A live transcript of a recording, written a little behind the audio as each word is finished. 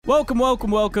Welcome,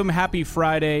 welcome, welcome. Happy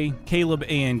Friday. Caleb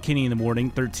and Kenny in the morning,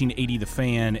 1380 The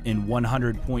Fan and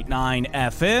 100.9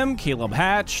 FM. Caleb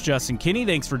Hatch, Justin Kinney,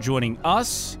 thanks for joining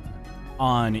us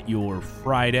on your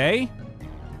Friday.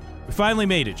 We finally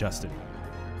made it, Justin.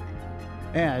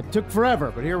 Yeah, it took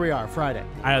forever, but here we are, Friday.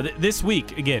 I know, this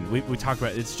week, again, we talked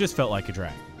about it. It's just felt like a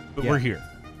drag, but we're here.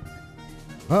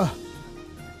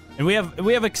 And we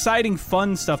have exciting,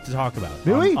 fun stuff to talk about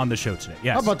on the show today.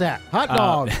 Yes. How about that? Hot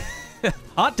dog.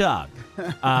 Hot dog.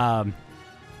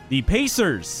 The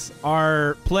Pacers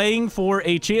are playing for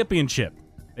a championship.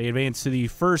 They advance to the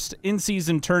first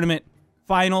in-season tournament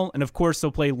final, and of course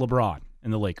they'll play LeBron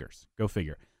and the Lakers. Go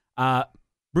figure.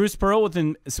 Bruce Pearl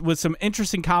with some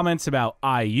interesting comments about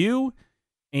IU,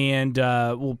 and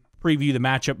we'll preview the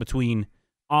matchup between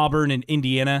Auburn and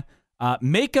Indiana.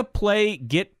 Make a play,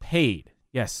 get paid.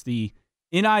 Yes, the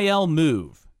NIL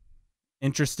move.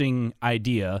 Interesting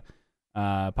idea.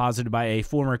 Posited by a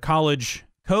former college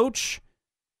coach.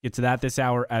 Get to that this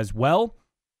hour as well.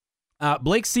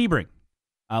 Blake Sebring,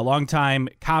 a longtime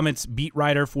Comets beat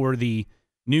writer for the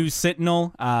News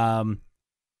Sentinel, now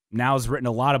has written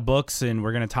a lot of books, and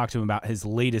we're going to talk to him about his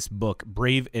latest book,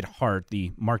 Brave at Heart,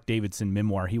 the Mark Davidson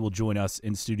memoir. He will join us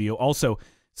in studio. Also,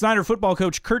 Snyder football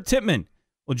coach Kurt Tippmann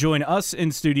will join us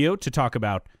in studio to talk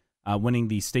about winning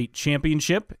the state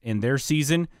championship in their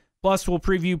season. Plus, we'll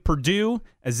preview Purdue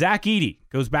as Zach Edey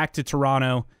goes back to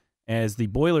Toronto as the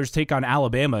Boilers take on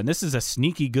Alabama. And this is a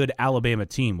sneaky good Alabama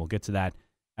team. We'll get to that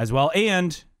as well.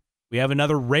 And we have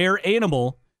another rare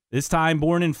animal, this time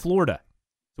born in Florida.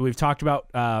 So we've talked about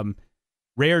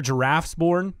rare giraffes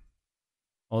born.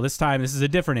 Well, this time this is a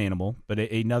different animal, but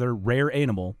another rare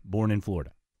animal born in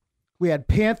Florida. We had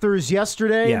panthers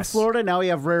yesterday in Florida. Now we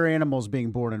have rare animals being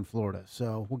born in Florida.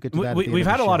 So we'll get to that. We've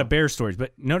had a lot of bear stories,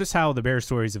 but notice how the bear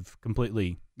stories have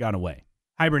completely gone away.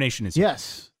 Hibernation is here.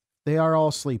 Yes, they are all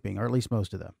sleeping, or at least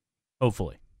most of them.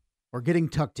 Hopefully. Or getting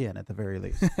tucked in at the very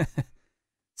least.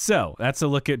 So that's a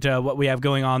look at what we have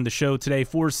going on the show today.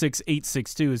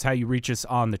 46862 is how you reach us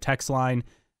on the text line.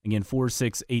 Again,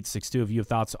 46862. If you have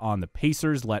thoughts on the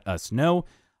Pacers, let us know.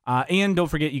 And don't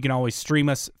forget, you can always stream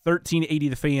us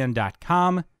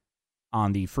 1380thefan.com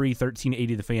on the free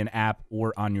 1380 The Fan app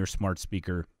or on your smart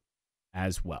speaker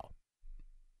as well.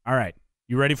 All right.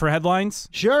 You ready for headlines?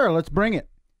 Sure. Let's bring it.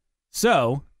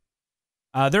 So,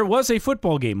 there was a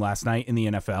football game last night in the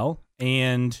NFL,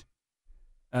 and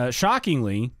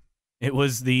shockingly, it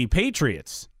was the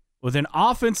Patriots with an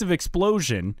offensive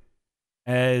explosion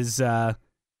as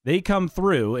they come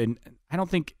through, and I don't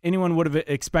think anyone would have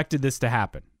expected this to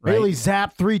happen. Right? Bailey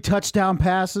zapped 3 touchdown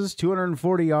passes,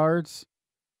 240 yards.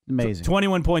 Amazing.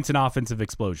 21 points in offensive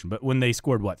explosion. But when they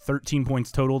scored, 13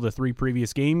 points total the 3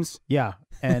 previous games? Yeah,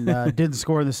 and didn't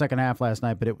score in the second half last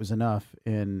night, but it was enough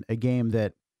in a game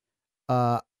that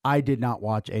I did not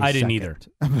watch I didn't either.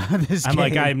 I'm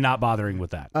like, I'm not bothering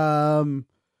with that.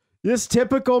 This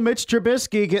typical Mitch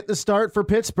Trubisky getting the start for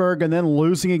Pittsburgh and then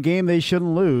losing a game they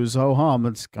shouldn't lose. Oh,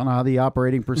 that's kind of how the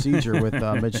operating procedure with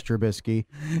Mitch Trubisky.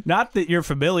 Not that you're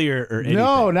familiar or anything.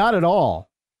 No, not at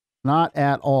all. Not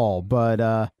at all.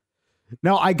 But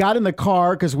no, I got in the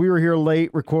car because we were here late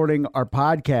recording our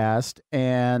podcast,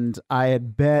 and I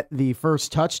had bet the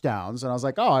first touchdowns. And I was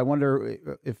like, I wonder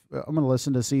if I'm going to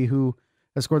listen to see who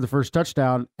has scored the first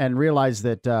touchdown, and realized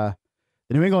that the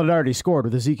New England had already scored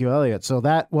with Ezekiel Elliott. So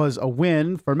that was a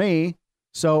win for me.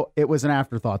 So it was an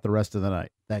afterthought the rest of the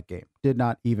night, that game. Did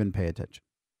not even pay attention.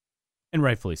 And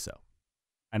rightfully so.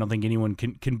 I don't think anyone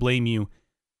can blame you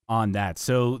on that.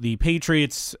 So the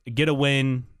Patriots get a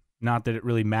win. Not that it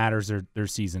really matters. Their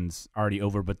season's already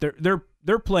over, but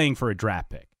they're playing for a draft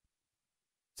pick.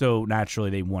 So naturally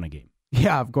they won a game.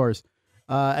 Yeah, of course.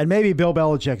 And maybe Bill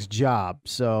Belichick's job.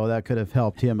 So that could have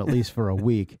helped him at least for a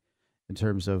week in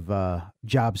terms of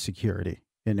job security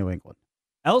in New England.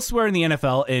 Elsewhere in the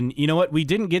NFL, and you know what? We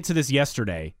didn't get to this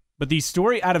yesterday, but the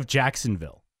story out of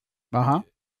Jacksonville.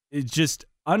 It's just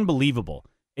unbelievable.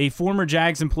 A former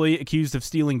Jags employee accused of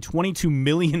stealing $22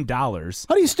 million.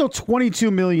 How do you steal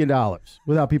 $22 million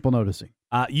without people noticing?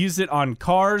 Used it on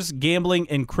cars, gambling,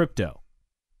 and crypto.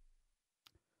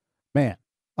 Man,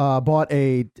 bought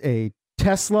a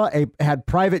Tesla, had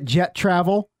private jet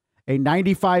travel, a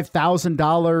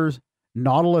 $95,000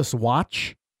 Nautilus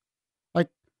watch. Like,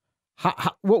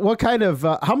 what kind of,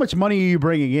 how much money are you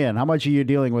bringing in? How much are you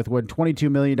dealing with when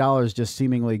 $22 million just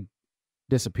seemingly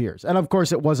disappears? And of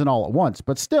course it wasn't all at once,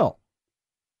 but still.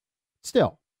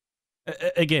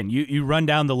 Again, you run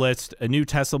down the list: a new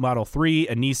Tesla Model 3,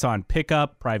 a Nissan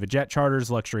pickup, private jet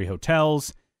charters, luxury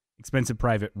hotels, expensive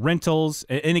private rentals.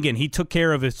 And again, he took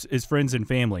care of his friends and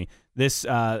family. This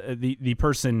the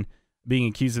person being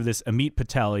accused of this. Amit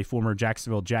Patel, a former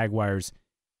Jacksonville Jaguars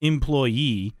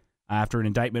employee, after an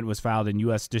indictment was filed in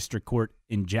U.S. District Court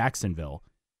in Jacksonville.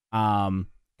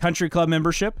 Country club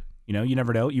membership, you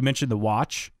never know. You mentioned the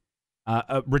watch.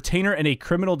 A retainer in a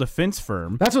criminal defense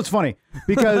firm. That's what's funny,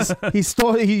 because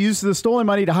he used the stolen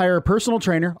money to hire a personal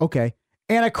trainer, okay,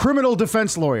 and a criminal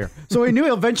defense lawyer. So he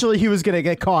knew eventually he was going to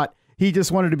get caught. He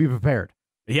just wanted to be prepared.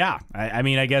 Yeah, I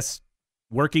mean, I guess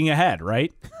working ahead,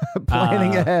 right?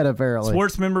 Planning ahead, apparently.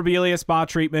 Sports memorabilia, spa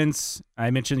treatments.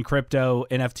 I mentioned crypto,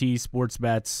 NFT, sports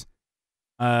bets.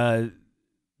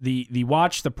 The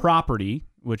watch, the property,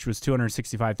 which was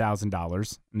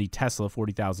 $265,000, and the Tesla,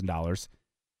 $40,000.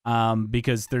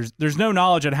 Because there's no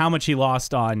knowledge on how much he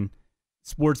lost on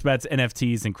sports bets,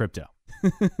 NFTs, and crypto.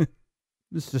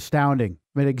 This is astounding.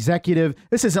 I mean,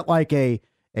 this isn't like a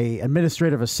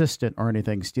administrative assistant or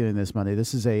anything stealing this money.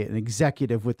 This is an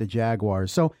executive with the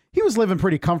Jaguars. So he was living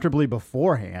pretty comfortably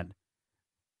beforehand,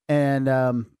 and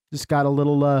just got a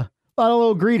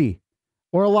little greedy,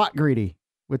 or a lot greedy,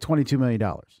 with $22 million.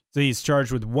 So he's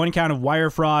charged with 1 count of wire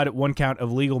fraud, 1 count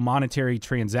of legal monetary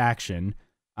transaction.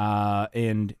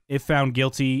 And if found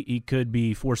guilty, he could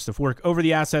be forced to fork over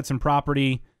the assets and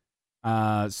property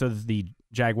so that the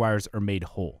Jaguars are made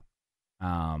whole.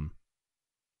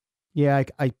 Yeah,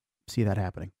 I see that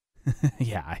happening.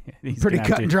 Yeah. Pretty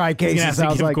cut and dry case. He's going to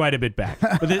have to give quite a bit back.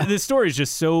 But the story is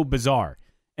just so bizarre.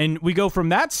 And we go from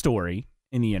that story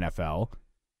in the NFL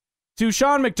to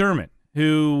Sean McDermott,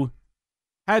 who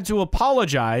had to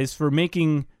apologize for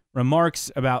making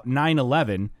remarks about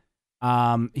 9/11.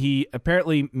 He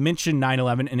apparently mentioned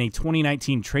 9/11 in a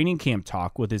 2019 training camp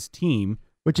talk with his team,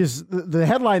 which is the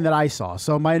headline that I saw.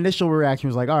 So my initial reaction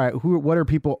was like, all right, what are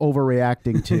people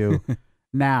overreacting to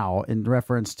now in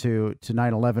reference to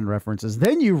 9/11 references?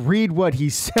 Then you read what he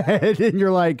said and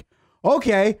you're like,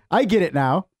 okay, I get it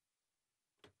now.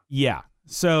 Yeah.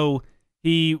 So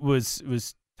he was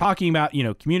talking about,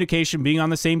 communication, being on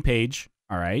the same page.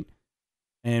 All right.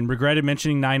 And regretted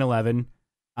mentioning 9/11.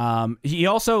 He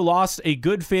also lost a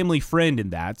good family friend in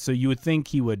that, so you would think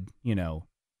he would, know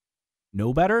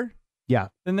better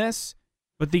than this.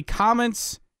 But the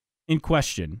comments in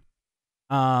question,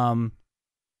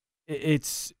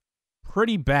 it's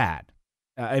pretty bad.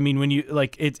 I mean, when you,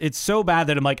 it's so bad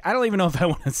that I'm like, I don't even know if I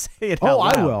want to say it out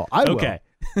loud. I will. Okay.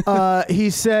 He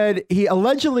said he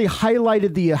allegedly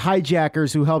highlighted the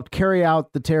hijackers who helped carry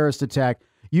out the terrorist attack,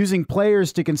 using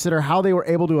players to consider how they were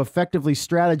able to effectively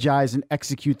strategize and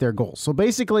execute their goals. So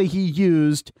basically, he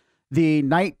used the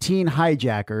 19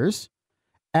 hijackers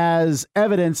as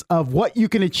evidence of what you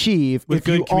can achieve if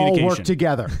you all work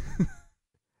together.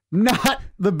 Not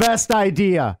the best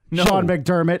idea, no. Sean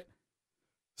McDermott.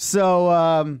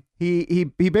 So he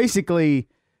basically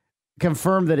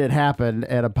confirmed that it happened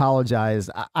and apologized.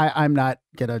 I'm not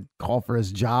going to call for his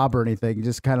job or anything,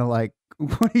 just kind of like,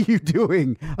 what are you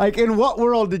doing? Like, in what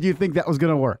world did you think that was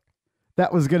going to work?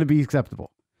 That was going to be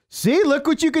acceptable. See, look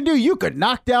what you could do. You could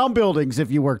knock down buildings if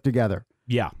you work together.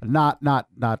 Yeah. Not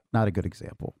a good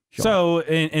example. Sean. So,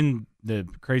 and the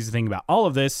crazy thing about all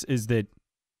of this is that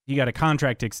he got a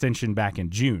contract extension back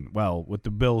in June. Well, with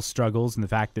the Bills' struggles and the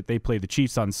fact that they play the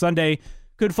Chiefs on Sunday,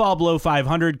 could fall below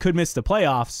 500, could miss the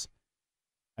playoffs.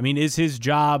 I mean, is his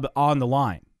job on the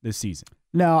line this season?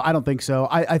 No, I don't think so.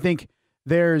 I think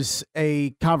there's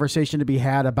a conversation to be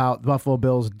had about Buffalo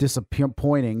Bills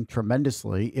disappointing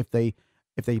tremendously if they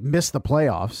miss the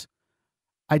playoffs.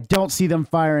 I don't see them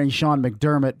firing Sean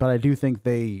McDermott, but I do think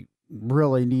they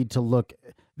really need to look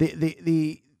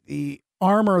the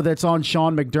armor that's on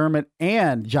Sean McDermott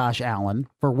and Josh Allen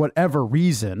for whatever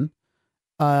reason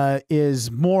is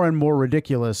more and more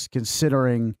ridiculous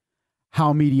considering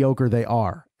how mediocre they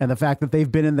are. And the fact that they've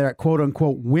been in their quote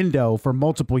unquote window for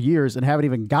multiple years and haven't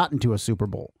even gotten to a Super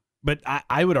Bowl. But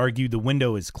I would argue the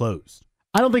window is closed.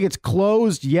 I don't think it's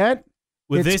closed yet.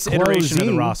 With this iteration of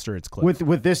the roster, it's closed.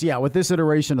 With this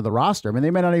iteration of the roster. I mean, they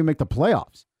may not even make the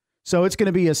playoffs. So it's going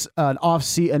to be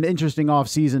an interesting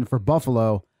offseason for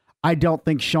Buffalo. I don't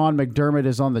think Sean McDermott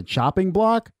is on the chopping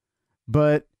block,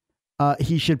 but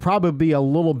he should probably be a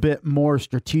little bit more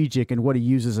strategic in what he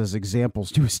uses as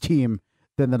examples to his team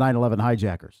than the 9/11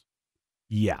 hijackers.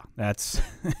 Yeah, that's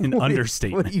an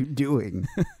understatement. What are you doing?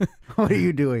 What are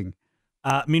you doing?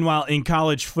 Meanwhile, in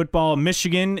college football,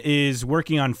 Michigan is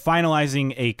working on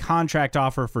finalizing a contract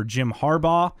offer for Jim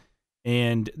Harbaugh.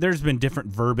 And there's been different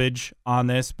verbiage on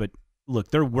this, but look,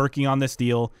 they're working on this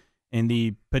deal. And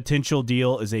the potential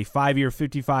deal is a 5-year,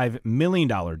 $55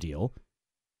 million deal,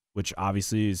 which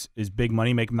obviously is big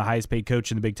money, making him the highest paid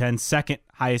coach in the Big Ten, second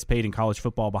highest paid in college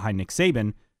football behind Nick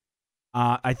Saban.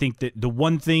 I think that the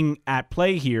one thing at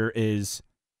play here is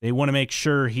They want to make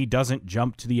sure he doesn't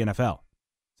jump to the NFL.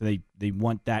 So they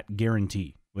want that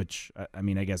guarantee, which, I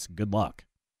mean, I guess good luck.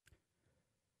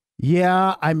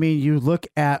 Yeah, I mean, you look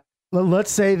at,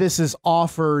 let's say this is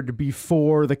offered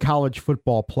before the college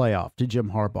football playoff to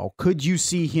Jim Harbaugh. Could you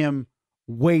see him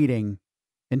waiting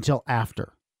until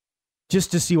after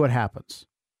just to see what happens?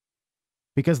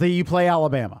 Because you play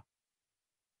Alabama.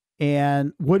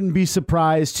 And wouldn't be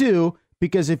surprised, too,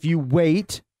 because if you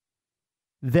wait,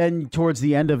 then towards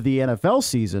the end of the NFL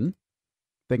season,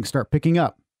 things start picking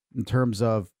up in terms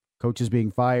of coaches being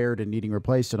fired and needing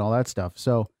replaced and all that stuff.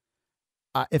 So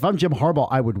if I'm Jim Harbaugh,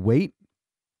 I would wait,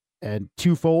 and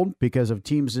twofold, because of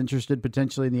teams interested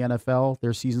potentially in the NFL,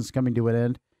 their season's coming to an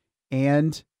end,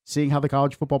 and seeing how the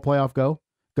college football playoff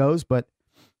goes. But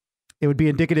it would be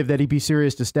indicative that he'd be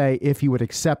serious to stay if he would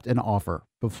accept an offer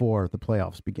before the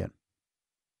playoffs begin.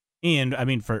 And, I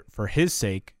mean, for his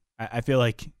sake, I feel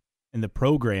like in the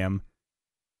program,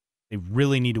 they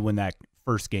really need to win that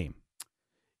first game.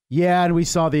 Yeah, and we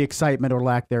saw the excitement or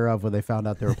lack thereof when they found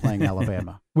out they were playing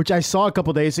Alabama, which I saw a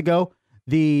couple days ago.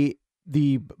 The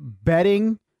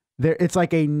betting there, it's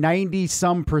like a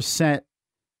 90-some%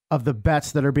 of the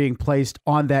bets that are being placed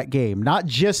on that game, not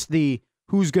just the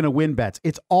who's going to win bets.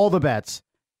 It's all the bets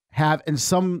have in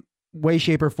some way,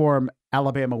 shape, or form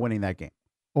Alabama winning that game.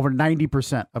 Over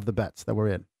 90% of the bets that were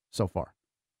in so far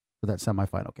for that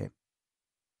semifinal game.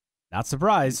 Not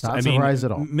surprised. Not surprised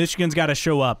at all. Michigan's got to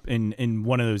show up in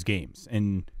one of those games.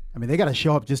 And I mean, they got to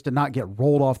show up just to not get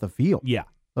rolled off the field. Yeah.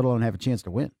 Let alone have a chance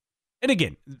to win. And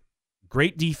again,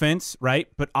 great defense, right?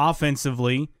 But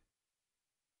offensively,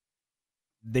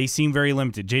 they seem very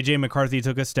limited. J.J. McCarthy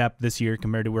took a step this year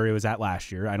compared to where he was at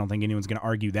last year. I don't think anyone's going to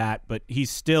argue that, but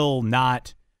he's still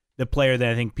not the player that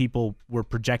I think people were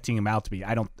projecting him out to be.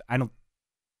 I don't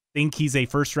think he's a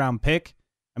first-round pick.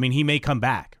 I mean, he may come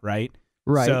back, right?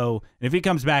 Right. So, and if he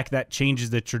comes back, that changes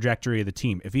the trajectory of the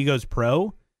team. If he goes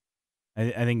pro,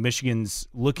 I think Michigan's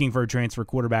looking for a transfer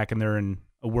quarterback, and they're in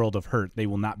a world of hurt. They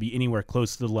will not be anywhere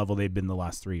close to the level they've been the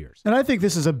last 3 years. And I think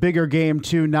this is a bigger game,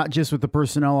 too, not just with the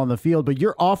personnel on the field, but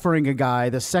you're offering a guy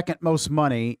the second most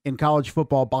money in college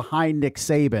football behind Nick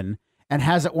Saban and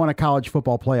hasn't won a college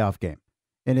football playoff game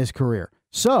in his career.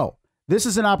 So this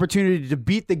is an opportunity to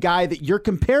beat the guy that you're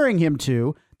comparing him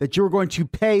to, that you're going to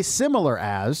pay similar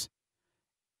as,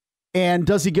 and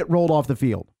does he get rolled off the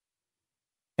field?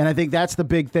 And I think that's the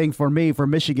big thing for me, for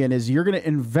Michigan, is you're going to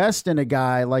invest in a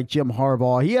guy like Jim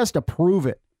Harbaugh. He has to prove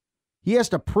it. He has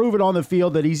to prove it on the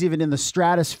field that he's even in the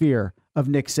stratosphere of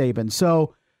Nick Saban.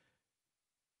 So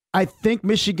I think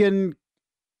Michigan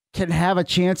can have a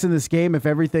chance in this game if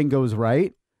everything goes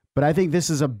right. But I think this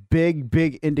is a big,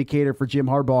 big indicator for Jim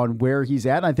Harbaugh and where he's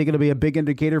at. And I think it'll be a big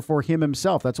indicator for him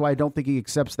himself. That's why I don't think he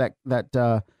accepts that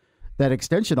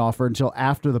extension offer until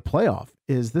after the playoff.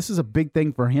 This is a big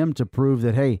thing for him to prove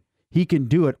that, hey, he can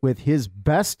do it with his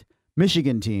best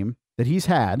Michigan team that he's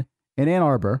had in Ann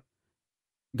Arbor,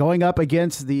 going up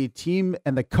against the team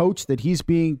and the coach that he's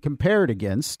being compared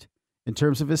against in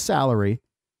terms of his salary,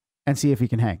 and see if he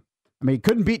can hang. I mean, he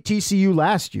couldn't beat TCU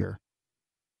last year.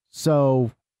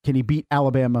 So can he beat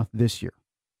Alabama this year?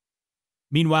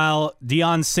 Meanwhile,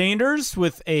 Deion Sanders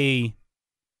with a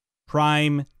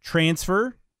prime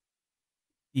transfer.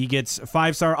 He gets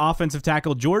 5-star offensive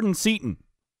tackle Jordan Seaton,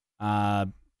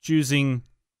 choosing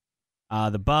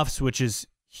the Buffs, which is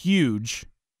huge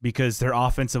because their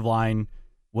offensive line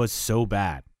was so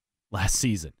bad last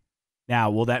season.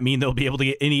 Now, will that mean they'll be able to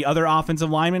get any other offensive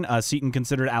linemen? Seaton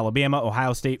considered Alabama,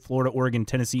 Ohio State, Florida, Oregon,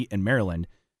 Tennessee, and Maryland.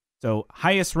 So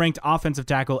highest ranked offensive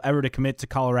tackle ever to commit to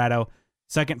Colorado.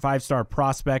 Second 5-star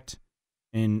prospect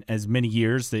in as many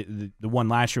years. The one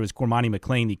last year was Cormani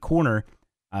McClain, the corner,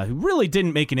 who really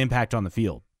didn't make an impact on the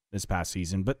field this past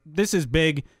season. But this is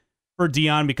big for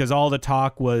Deion because all the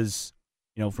talk was,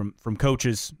 from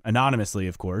coaches, anonymously,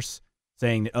 of course,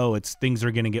 saying that, things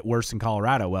are going to get worse in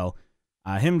Colorado. Well,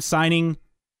 him signing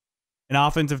an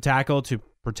offensive tackle to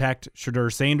protect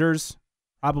Shedeur Sanders,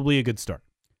 probably a good start.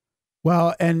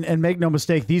 Well, and make no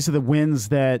mistake, these are the wins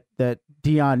that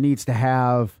Deion needs to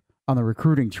have on the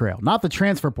recruiting trail. Not the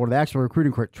transfer portal, the actual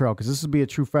recruiting trail, because this would be a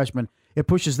true freshman. It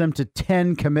pushes them to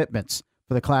 10 commitments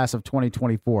for the class of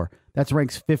 2024. That's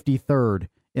ranks 53rd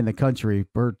in the country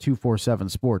per 247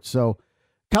 Sports. So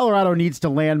Colorado needs to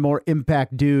land more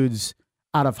impact dudes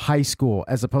out of high school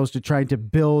as opposed to trying to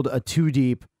build a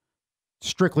two-deep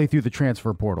strictly through the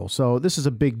transfer portal. So this is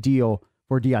a big deal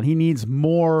for Deion. He needs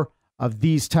more of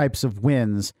these types of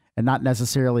wins and not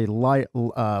necessarily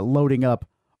loading up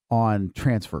on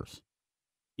transfers.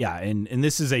 Yeah, and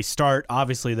this is a start.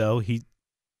 Obviously, though,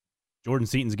 Jordan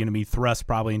Seaton's going to be thrust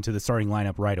probably into the starting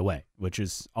lineup right away, which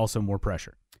is also more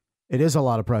pressure. It is a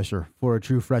lot of pressure for a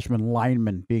true freshman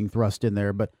lineman being thrust in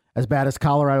there. But as bad as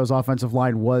Colorado's offensive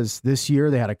line was this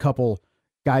year, they had a couple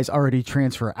guys already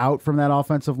transfer out from that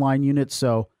offensive line unit.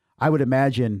 So I would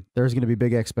imagine there's going to be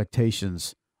big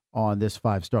expectations on this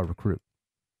 5-star recruit.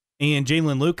 And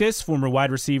Jalen Lucas, former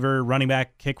wide receiver, running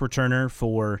back, kick returner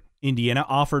for Indiana,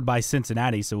 offered by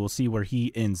Cincinnati. So we'll see where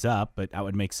he ends up. But that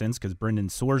would make sense because Brendan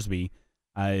Sorsby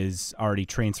is already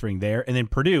transferring there. And then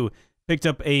Purdue picked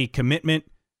up a commitment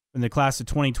in the class of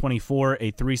 2024,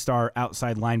 a 3-star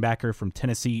outside linebacker from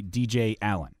Tennessee, DJ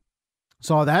Allen.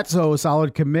 Saw that, so a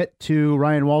solid commit to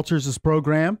Ryan Walters'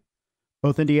 program.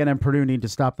 Both Indiana and Purdue need to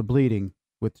stop the bleeding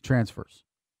with the transfers.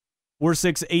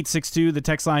 46862, the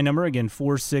text line number. Again,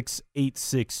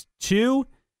 46862.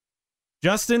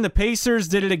 Justin, the Pacers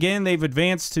did it again. They've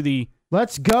advanced to the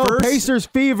Let's go, Pacers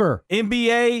fever.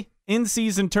 NBA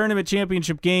in-season tournament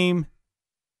championship game.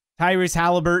 Tyrese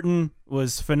Halliburton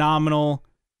was phenomenal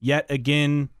yet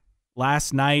again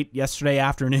yesterday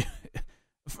afternoon.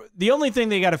 The only thing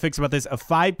they got to fix about this, a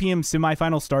 5 p.m.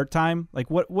 semifinal start time. Like,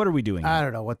 what are we doing here? I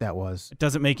don't know what that was. It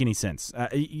doesn't make any sense.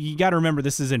 You got to remember,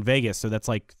 this is in Vegas, so that's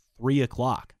like 3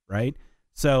 o'clock, right?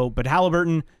 So, but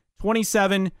Halliburton,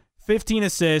 27, 15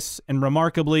 assists, and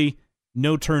remarkably,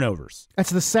 no turnovers.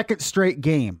 That's the second straight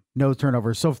game, no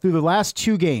turnovers. So through the last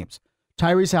 2 games,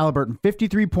 Tyrese Halliburton,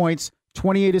 53 points,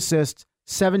 28 assists,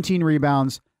 17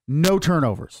 rebounds, no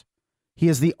turnovers. He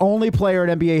is the only player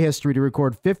in NBA history to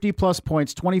record 50-plus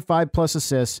points, 25-plus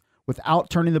assists without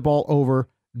turning the ball over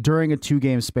during a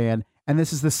 2-game span. And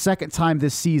this is the second time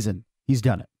this season he's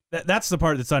done it. That's the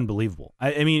part that's unbelievable.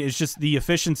 I mean, it's just the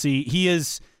efficiency. He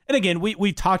is, and again,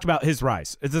 we talked about his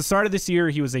rise. At the start of this year,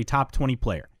 he was a top 20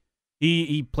 player.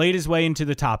 He played his way into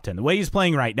the top 10. The way he's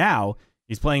playing right now,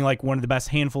 he's playing like one of the best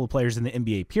handful of players in the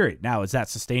NBA, period. Now, is that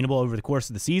sustainable over the course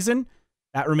of the season?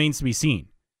 That remains to be seen.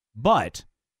 But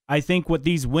I think what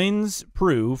these wins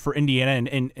prove for Indiana,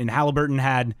 and Halliburton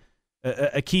had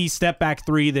a key step-back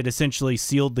 3 that essentially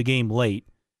sealed the game late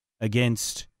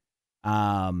against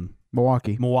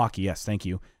Milwaukee. Yes, thank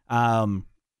you.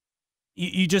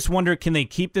 You just wonder, can they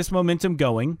keep this momentum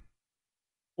going?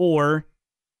 Or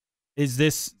is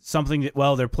this something that,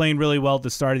 well, they're playing really well at the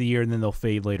start of the year and then they'll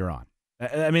fade later on?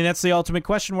 I mean, that's the ultimate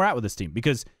question we're at with this team,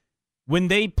 because when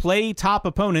they play top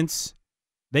opponents,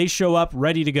 they show up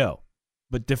ready to go.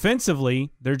 But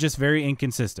defensively, they're just very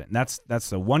inconsistent. And that's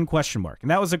the one question mark.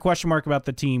 And that was a question mark about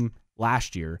the team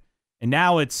last year. And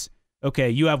now it's, okay,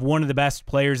 you have one of the best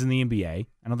players in the NBA.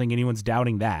 I don't think anyone's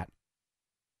doubting that.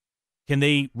 Can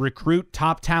they recruit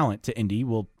top talent to Indy?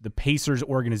 Will the Pacers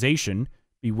organization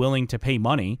be willing to pay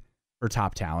money for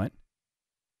top talent?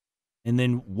 And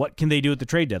then what can they do at the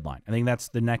trade deadline? I think that's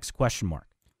the next question mark.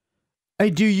 I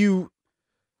do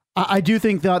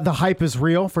think the hype is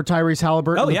real for Tyrese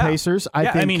Halliburton and the Pacers.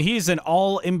 I mean, he's an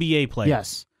all-NBA player.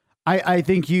 Yes. I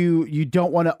think you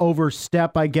don't want to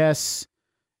overstep, I guess.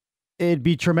 It'd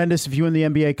be tremendous if you win the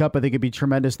NBA Cup. I think it'd be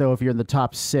tremendous, though, if you're in the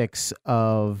top 6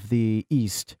 of the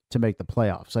East to make the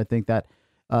playoffs. I think that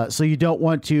so you don't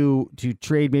want to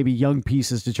trade maybe young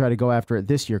pieces to try to go after it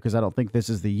this year, because I don't think this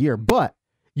is the year. But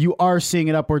you are seeing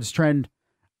an upwards trend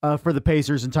for the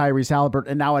Pacers and Tyrese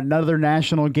Halliburton. And now another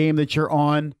national game that you're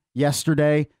on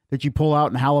yesterday that you pull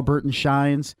out and Halliburton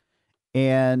shines.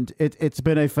 And it's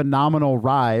been a phenomenal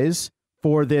rise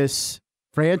for this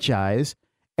franchise.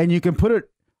 And you can put it,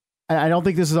 I don't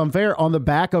think this is unfair, on the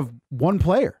back of one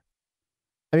player.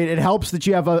 I mean, it helps that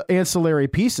you have ancillary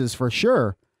pieces for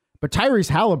sure, but Tyrese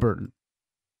Halliburton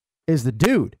is the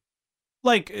dude.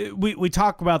 Like, we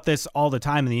talk about this all the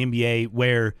time in the NBA,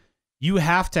 where you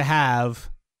have to have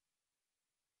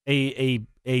a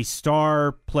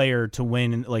star player to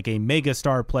win, like a mega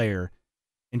star player,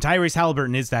 and Tyrese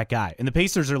Halliburton is that guy. And the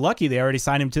Pacers are lucky they already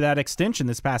signed him to that extension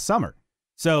this past summer.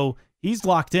 So he's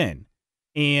locked in.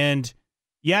 And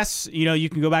yes, you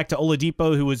can go back to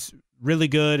Oladipo, who was really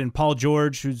good, and Paul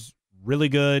George, who's really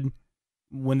good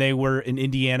when they were in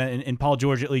Indiana. And Paul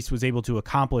George at least was able to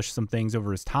accomplish some things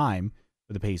over his time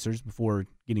for the Pacers before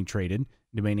getting traded,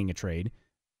 demanding a trade.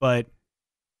 But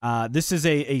this is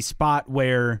a spot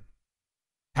where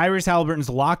Tyrese Halliburton's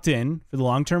locked in for the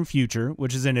long-term future,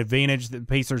 which is an advantage that the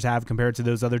Pacers have compared to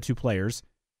those other two players.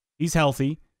 He's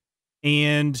healthy.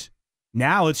 And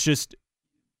now it's just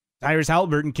Tyrese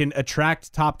Halliburton can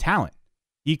attract top talent.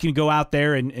 He can go out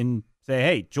there and say,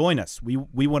 hey, join us. We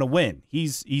want to win.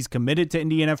 He's committed to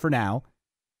Indiana for now.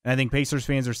 And I think Pacers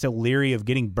fans are still leery of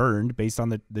getting burned based on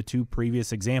the two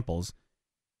previous examples.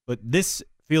 But this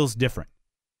feels different.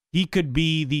 He could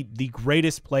be the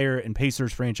greatest player in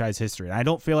Pacers franchise history. And I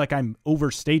don't feel like I'm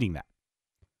overstating that.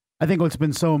 I think what's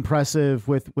been so impressive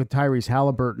with Tyrese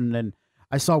Halliburton, and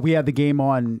I saw we had the game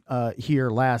on here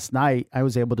last night. I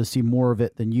was able to see more of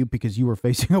it than you because you were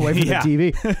facing away from the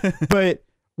TV. But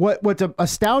what's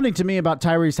astounding to me about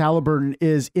Tyrese Halliburton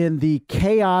is in the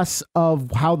chaos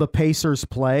of how the Pacers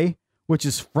play, which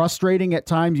is frustrating at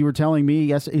times. You were telling me,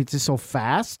 yes, it's just so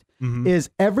fast, is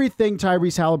everything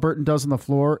Tyrese Halliburton does on the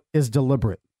floor is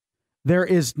deliberate. There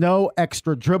is no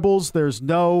extra dribbles. There's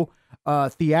no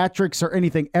theatrics or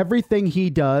anything. Everything he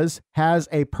does has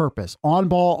a purpose, on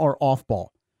ball or off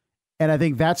ball. And I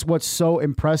think that's what's so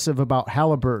impressive about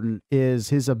Halliburton is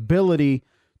his ability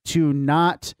to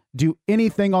not do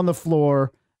anything on the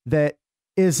floor that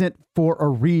isn't for a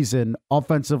reason,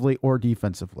 offensively or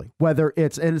defensively. Whether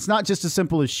and it's not just as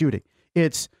simple as shooting.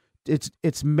 It's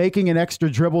making an extra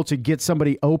dribble to get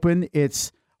somebody open.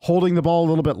 It's holding the ball a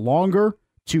little bit longer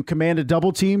to command a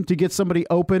double team to get somebody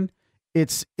open.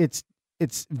 It's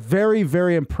very,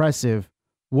 very impressive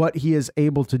what he is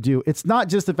able to do. It's not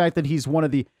just the fact that he's one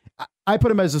of I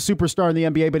put him as a superstar in the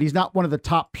NBA, but he's not one of the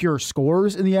top pure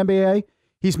scorers in the NBA.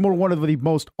 He's more one of the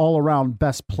most all-around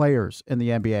best players in the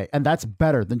NBA, and that's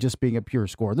better than just being a pure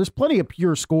scorer. There's plenty of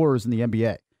pure scorers in the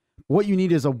NBA. What you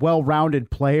need is a well-rounded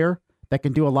player that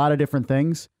can do a lot of different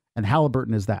things, and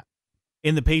Halliburton is that.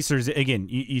 In the Pacers, again,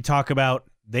 you talk about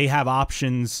they have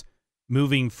options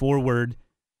moving forward.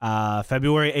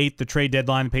 February 8th, the trade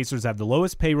deadline, the Pacers have the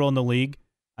lowest payroll in the league,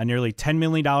 nearly $10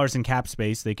 million in cap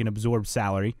space. They can absorb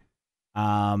salary.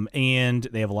 And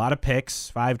they have a lot of picks,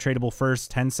 5 tradable firsts,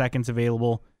 10 seconds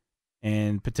available,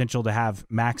 and potential to have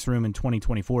max room in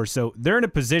 2024. So they're in a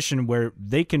position where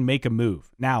they can make a move.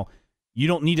 Now, you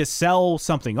don't need to sell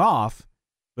something off,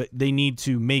 but they need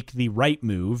to make the right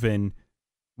move, and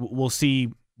we'll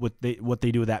see what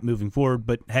they do with that moving forward.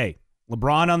 But hey,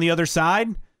 LeBron on the other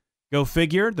side, go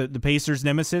figure, the Pacers'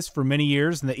 nemesis for many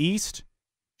years in the East,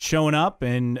 showing up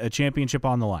and a championship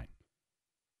on the line.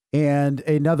 And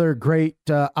another great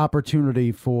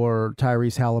opportunity for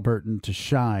Tyrese Halliburton to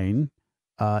shine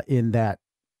in that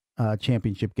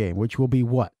championship game, which will be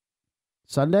what?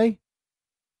 Sunday?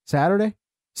 Saturday?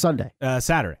 Sunday.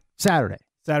 Saturday.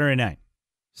 Saturday night.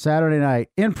 Saturday night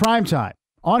in primetime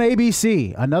on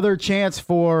ABC. Another chance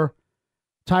for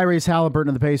Tyrese Halliburton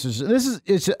and the Pacers.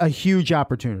 It's a huge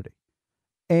opportunity.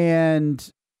 And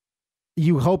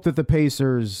you hope that the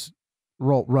Pacers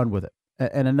run with it.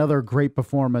 And another great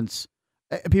performance.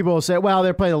 People will say, well,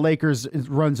 they're playing the Lakers. It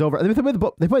runs over. They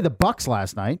played the Bucks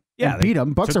last night. Yeah, and beat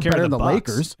them. Bucks are better than the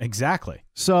Lakers. Exactly.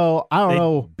 So I don't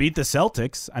know. Beat the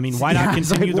Celtics. I mean, why not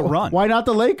continue the run? Why not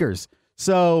the Lakers?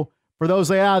 So for those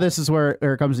this is where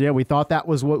it comes in. We thought that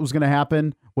was what was going to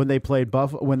happen when they played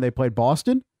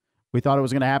Boston. We thought it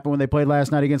was going to happen when they played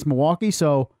last night against Milwaukee.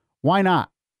 So why not?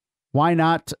 Why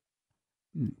not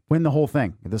win the whole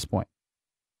thing at this point?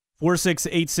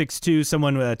 46862,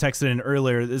 someone texted in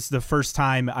earlier, this is the first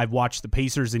time I've watched the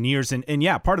Pacers in years. And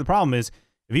yeah, part of the problem is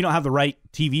if you don't have the right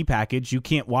TV package, you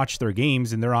can't watch their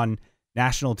games, and they're on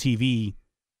national TV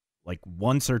like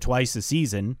once or twice a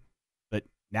season. But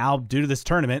now, due to this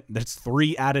tournament, that's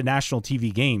 3 added national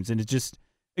TV games. And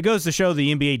it goes to show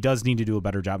the NBA does need to do a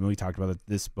better job. And we talked about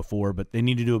this before, but they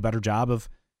need to do a better job of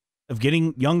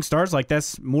getting young stars like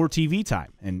this more TV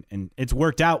time. And it's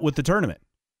worked out with the tournament.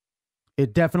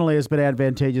 It definitely has been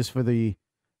advantageous for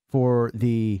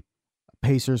the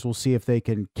Pacers. We'll see if they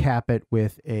can cap it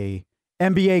with a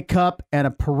NBA Cup and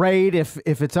a parade if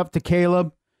it's up to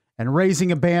Caleb and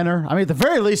raising a banner. I mean, at the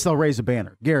very least, they'll raise a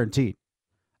banner, guaranteed.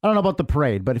 I don't know about the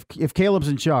parade, but if Caleb's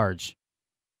in charge,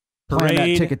 parade,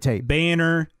 that ticket tape,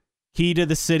 banner, key to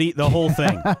the city, the whole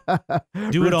thing.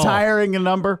 Do it all. Retiring a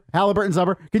number, Halliburton's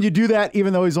number. Can you do that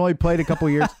even though he's only played a couple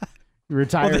years?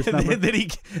 Retires number. Then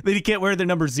he can't wear the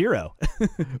number 0.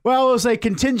 Well, it'll say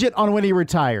contingent on when he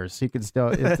retires. He can still.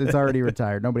 It's already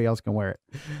retired. Nobody else can wear it.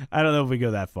 I don't know if we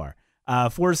go that far.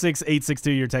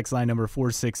 46862, your text line number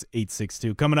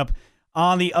 46862. Coming up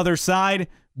on the other side,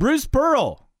 Bruce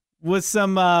Pearl with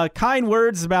some kind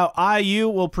words about IU.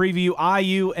 We'll preview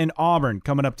IU and Auburn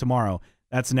coming up tomorrow.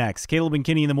 That's next. Caleb and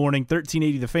Kenny in the morning,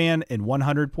 1380 The Fan and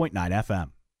 100.9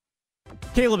 FM.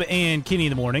 Caleb and Kenny in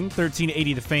the morning,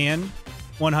 1380 The Fan,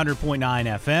 100.9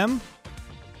 FM.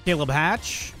 Caleb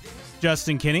Hatch,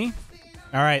 Justin Kinney.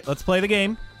 All right, let's play the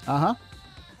game.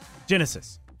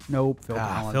 Genesis. Nope, Phil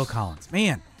Collins. Phil Collins.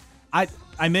 Man,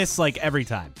 I miss like every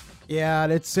time. Yeah,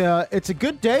 it's a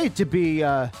good day to be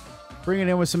bringing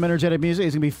in with some energetic music.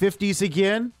 It's going to be 50s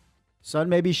again. Sun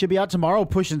maybe should be out tomorrow,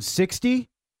 pushing 60.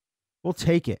 We'll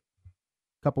take it.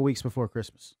 A couple weeks before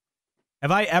Christmas. Have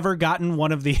I ever gotten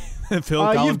one of the Phil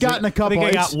Collins? You've gotten a couple. I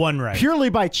think I got one right. Purely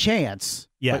by chance.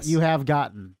 Yes. But you have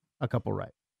gotten a couple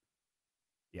right.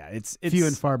 Yeah, it's few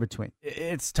and far between.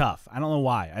 It's tough. I don't know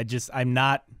why. I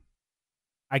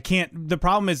can't. The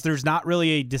problem is there's not really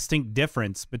a distinct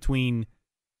difference between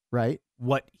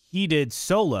what he did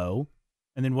solo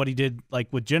and then what he did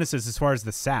like with Genesis as far as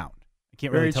the sound. I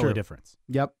can't really tell the difference.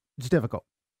 Yep, it's difficult.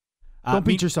 Don't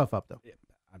beat yourself up, though.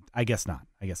 I guess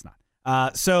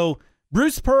not. So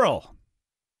Bruce Pearl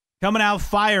coming out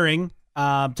firing,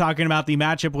 talking about the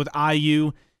matchup with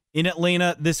IU in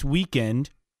Atlanta this weekend.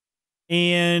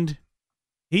 And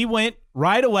he went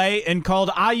right away and called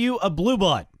IU a blue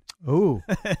blood. Ooh.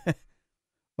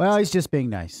 Well, he's just being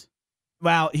nice.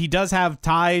 Well, he does have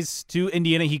ties to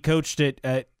Indiana. He coached at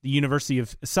the University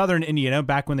of Southern Indiana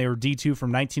back when they were D2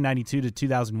 from 1992 to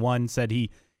 2001. Said he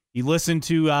listened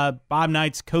to Bob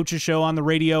Knight's coach's show on the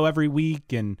radio every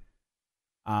week, and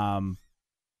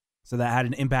so that had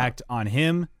an impact on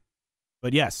him.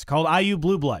 But yes, called IU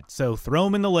blue blood. So throw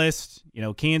him in the list.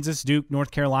 Kansas, Duke,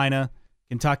 North Carolina,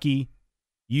 Kentucky,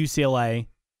 UCLA,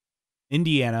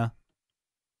 Indiana,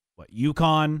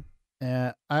 UConn.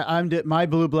 My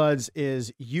blue bloods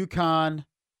is UConn,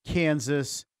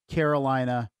 Kansas,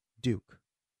 Carolina, Duke.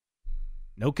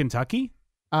 No Kentucky?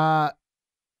 Yeah,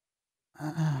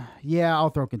 I'll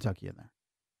throw Kentucky in there.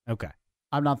 Okay.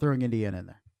 I'm not throwing Indiana in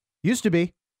there. Used to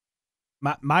be.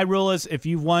 My rule is if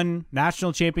you've won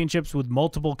national championships with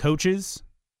multiple coaches,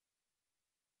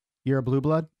 you're a blue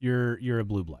blood? You're a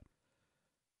blue blood.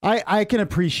 I can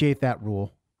appreciate that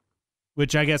rule.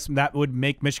 Which I guess that would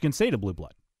make Michigan State a blue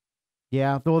blood.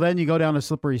 Yeah, well then you go down a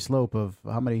slippery slope of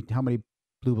how many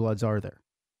blue bloods are there.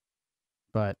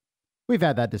 But we've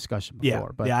had that discussion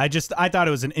before. I thought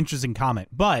it was an interesting comment.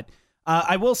 But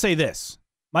I will say this.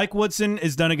 Mike Woodson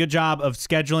has done a good job of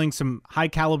scheduling some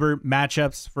high-caliber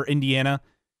matchups for Indiana.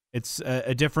 It's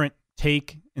a different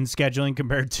take in scheduling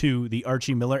compared to the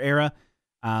Archie Miller era.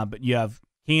 But you have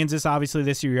Kansas, obviously,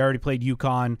 this year. You already played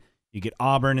UConn. You get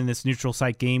Auburn in this neutral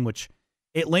site game, which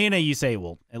Atlanta, you say,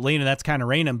 well, Atlanta, that's kind of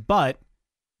random. But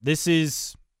this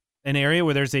is an area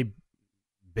where there's a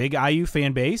big IU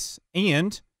fan base.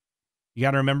 And you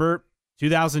got to remember,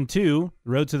 2002, the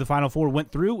road to the Final Four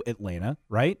went through Atlanta,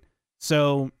 right?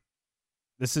 So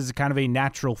this is kind of a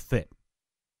natural fit.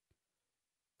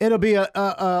 It'll be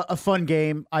a fun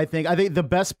game, I think. I think the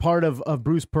best part of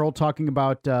Bruce Pearl talking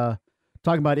about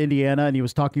Indiana, and he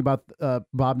was talking about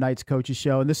Bob Knight's coach's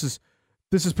show, and this is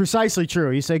precisely true.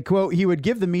 He said, quote, he would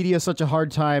give the media such a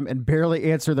hard time and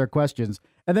barely answer their questions,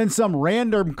 and then some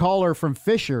random caller from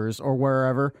Fishers or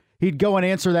wherever, he'd go and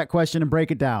answer that question and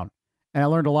break it down. And I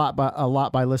learned a lot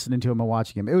by listening to him and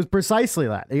watching him. It was precisely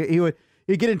that.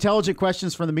 He'd get intelligent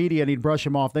questions from the media and he'd brush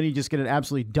them off. Then he'd just get an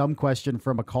absolutely dumb question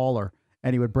from a caller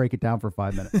and he would break it down for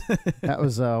 5 minutes.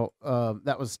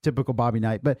 That was typical Bobby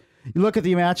Knight. But you look at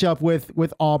the matchup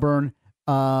with Auburn.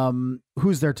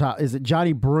 Who's their top? Is it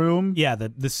Johnny Broome? Yeah,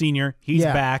 the senior. He's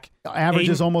back.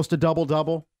 Averages almost a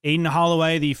double-double. Aiden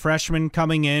Holloway, the freshman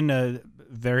coming in, a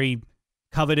very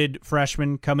coveted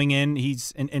freshman coming in.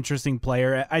 He's an interesting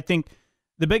player. I think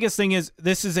the biggest thing is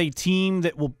this is a team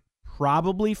that will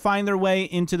probably find their way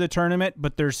into the tournament,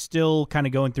 but they're still kind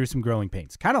of going through some growing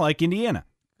pains, kind of like Indiana.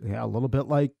 Yeah, a little bit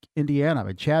like Indiana. I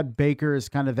mean, Chad Baker is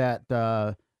kind of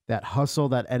that hustle,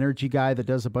 that energy guy that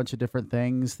does a bunch of different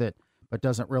things but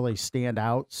doesn't really stand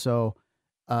out. So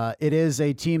it is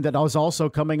a team that was also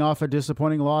coming off a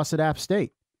disappointing loss at App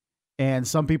State. And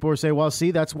some people are saying, well, see,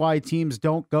 that's why teams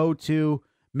don't go to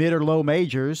mid or low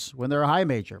majors when they're a high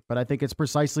major. But I think it's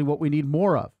precisely what we need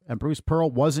more of. And Bruce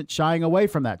Pearl wasn't shying away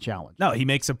from that challenge. No, he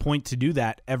makes a point to do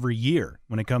that every year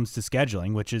when it comes to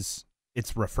scheduling, which is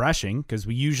it's refreshing because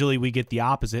we get the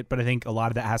opposite. But I think a lot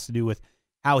of that has to do with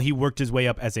how he worked his way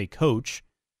up as a coach.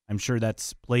 I'm sure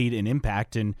that's played an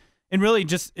impact. And really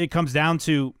just it comes down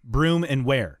to Broome and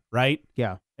Ware, right?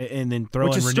 Yeah. And then throw in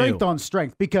Which is Renew. strength on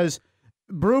strength because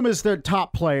Broome is their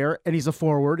top player, and he's a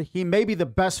forward. He may be the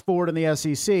best forward in the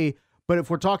SEC, but if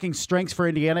we're talking strengths for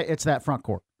Indiana, it's that front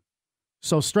court.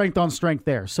 So strength on strength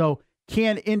there. So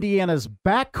can Indiana's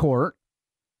backcourt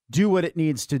do what it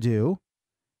needs to do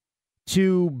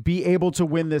to be able to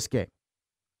win this game?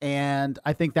 And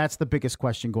I think that's the biggest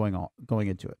question going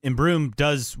into it. And Broome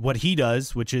does what he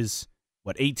does, which is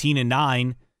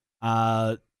 18-9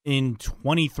 in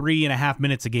 23 and a half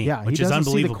minutes a game, which is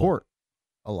unbelievable. See the court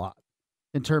a lot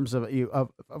in terms of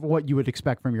what you would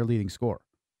expect from your leading scorer.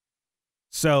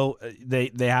 So they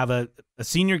have a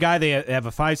senior guy. They have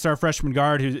a 5-star freshman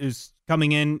guard who's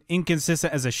coming in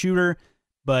inconsistent as a shooter,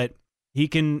 but he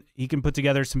can put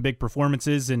together some big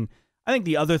performances. And I think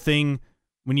the other thing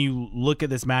when you look at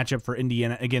this matchup for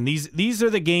Indiana, again, these are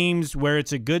the games where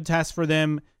it's a good test for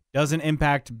them, doesn't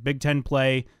impact Big Ten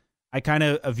play. I kind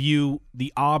of view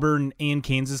the Auburn and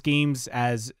Kansas games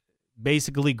as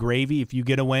basically gravy. If you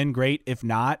get a win, great. If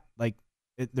not,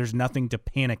 there's nothing to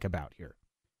panic about here.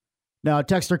 Now,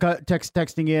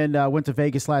 texting in, went to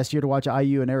Vegas last year to watch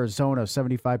IU in Arizona.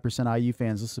 75% IU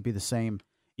fans. This will be the same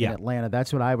in Atlanta.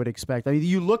 That's what I would expect. I mean,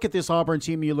 you look at this Auburn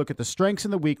team, and you look at the strengths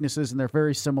and the weaknesses, and they're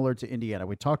very similar to Indiana.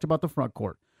 We talked about the front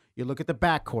court. You look at the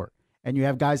back court, and you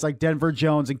have guys like Denver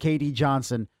Jones and KD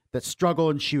Johnson that struggle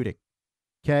in shooting,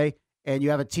 okay? And you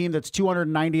have a team that's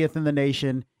 290th in the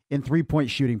nation in three-point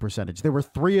shooting percentage. They were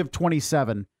 3 of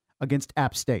 27 against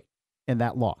App State in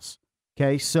that loss,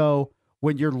 okay? So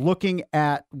when you're looking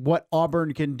at what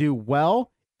Auburn can do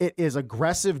well, it is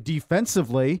aggressive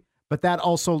defensively, but that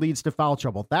also leads to foul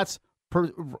trouble. That's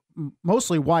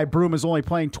mostly why Broom is only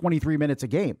playing 23 minutes a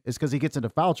game, is because he gets into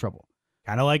foul trouble.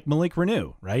 Kind of like Malik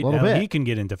Renew, right? A little bit. He can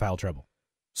get into foul trouble.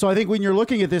 So I think when you're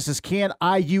looking at this is, can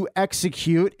IU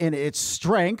execute in its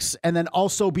strengths and then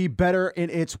also be better in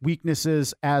its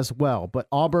weaknesses as well? But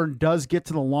Auburn does get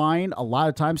to the line a lot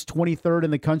of times, 23rd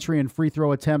in the country in free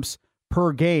throw attempts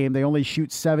per game. They only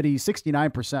shoot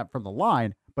 69% from the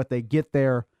line, but they get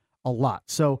there a lot.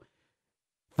 So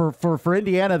for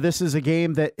Indiana, this is a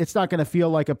game that it's not going to feel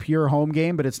like a pure home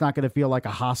game, but it's not going to feel like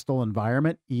a hostile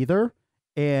environment either.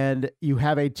 And you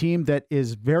have a team that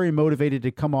is very motivated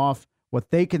to come off what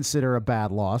they consider a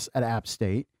bad loss at App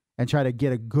State and try to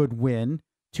get a good win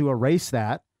to erase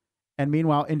that. And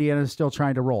meanwhile, Indiana is still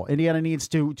trying to roll. Indiana needs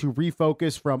to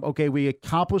refocus from, okay, we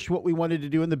accomplished what we wanted to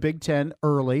do in the Big Ten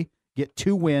early, get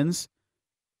 2 wins,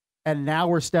 and now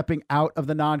we're stepping out of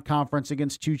the non-conference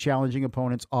against 2 challenging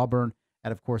opponents, Auburn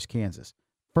and, of course, Kansas.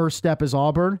 First step is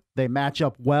Auburn. They match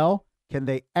up well. Can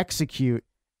they execute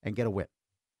and get a win?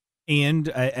 And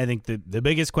I think the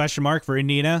biggest question mark for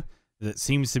Indiana that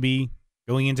seems to be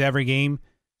going into every game,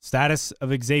 status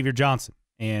of Xavier Johnson.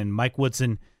 And Mike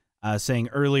Woodson saying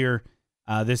earlier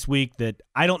this week that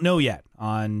I don't know yet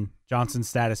on Johnson's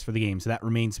status for the game, so that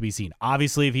remains to be seen.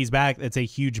 Obviously, if he's back, that's a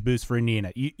huge boost for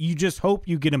Indiana. You just hope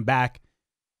you get him back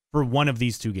for one of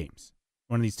these 2 games,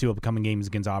 one of these 2 upcoming games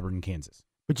against Auburn and Kansas.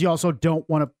 But you also don't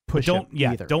want to push him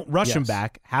either. Don't rush him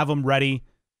back. Have him ready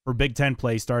for Big Ten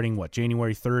play starting,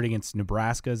 January 3rd against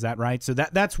Nebraska. Is that right? So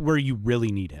that's where you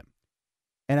really need him.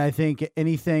 And I think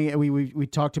anything, we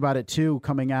talked about it too,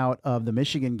 coming out of the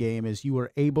Michigan game, is you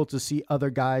were able to see other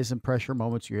guys in pressure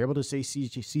moments. You're able to see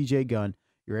CJ Gunn.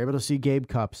 You're able to see Gabe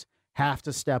Cupps have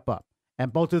to step up.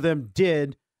 And both of them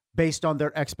did based on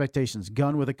their expectations.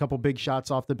 Gunn with a couple big shots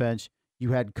off the bench.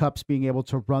 You had Cupps being able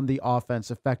to run the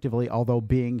offense effectively, although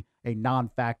being a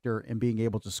non-factor in being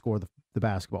able to score the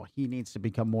basketball. He needs to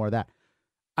become more of that.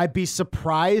 I'd be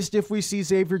surprised if we see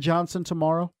Xavier Johnson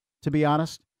tomorrow, to be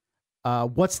honest.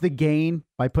 What's the gain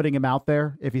by putting him out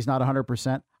there if he's not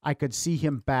 100%? I could see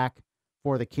him back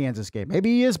for the Kansas game.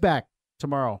 Maybe he is back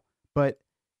tomorrow, but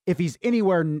if he's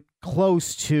anywhere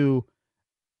close to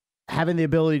having the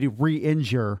ability to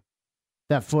re-injure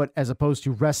that foot as opposed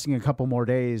to resting a couple more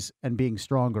days and being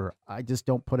stronger, I just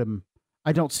don't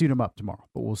I don't suit him up tomorrow,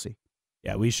 but we'll see.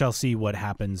 Yeah, we shall see what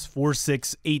happens.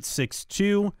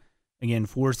 46862. Again,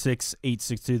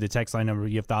 46862, the text line number.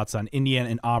 You have thoughts on Indiana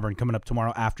and Auburn coming up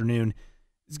tomorrow afternoon.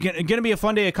 It's going to be a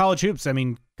fun day of college hoops. I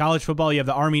mean, college football, you have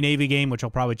the Army-Navy game, which I'll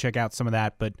probably check out some of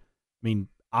that. But, I mean,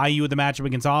 IU with the matchup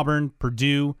against Auburn,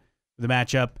 Purdue with the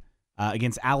matchup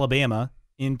against Alabama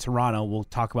in Toronto. We'll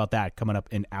talk about that coming up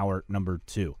in hour number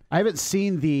 2. I haven't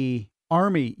seen the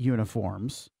Army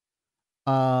uniforms.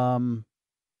 I've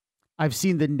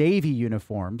seen the Navy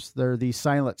uniforms. They're the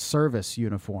silent service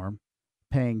uniform,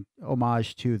 paying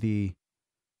homage to the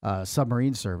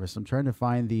submarine service. I'm trying to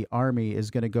find the Army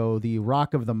is going to go the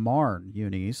Rock of the Marne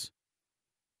unis,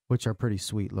 which are pretty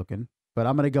sweet looking. But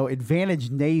I'm going to go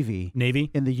Advantage Navy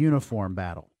in the uniform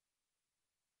battle.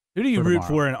 Who do you root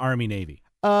for in Army-Navy?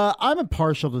 I'm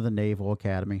impartial to the Naval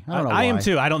Academy. I don't know why. I am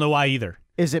too. I don't know why either.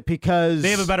 Is it because they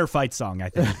have a better fight song, I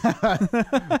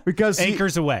think. Because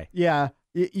Anchors Away. Yeah.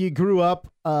 You grew up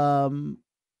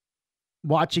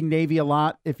watching Navy a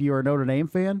lot if you're a Notre Dame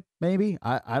fan, maybe?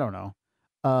 I don't know.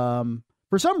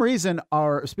 For some reason,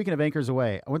 speaking of Anchors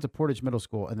Away, I went to Portage Middle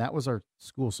School, and that was our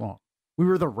school song. We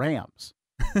were the Rams.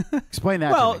 Explain that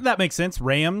to me. Well, that makes sense.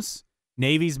 Rams.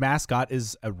 Navy's mascot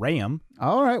is a ram.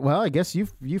 All right. Well, I guess you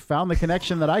found the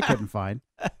connection that I couldn't find.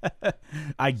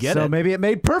 I get it. So maybe it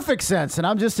made perfect sense, and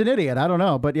I'm just an idiot. I don't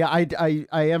know. But yeah, I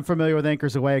am familiar with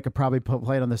Anchors Away. I could probably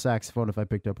play it on the saxophone if I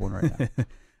picked up one right now.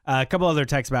 A couple other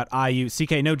texts about IU.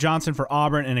 CK, no Johnson for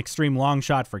Auburn, an extreme long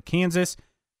shot for Kansas.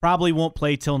 Probably won't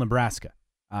play till Nebraska.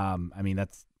 I mean,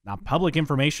 that's not public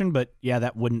information, but yeah,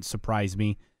 that wouldn't surprise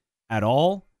me at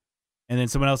all. And then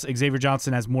someone else, Xavier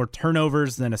Johnson, has more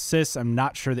turnovers than assists. I'm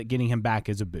not sure that getting him back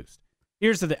is a boost.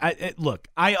 Here's the thing. Look,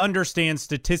 I understand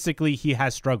statistically he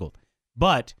has struggled,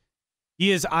 but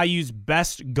he is IU's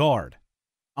best guard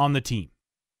on the team.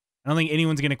 I don't think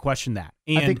anyone's going to question that.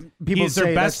 And I think people he's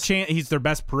their best he's their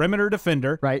best perimeter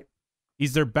defender. Right.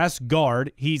 He's their best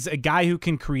guard. He's a guy who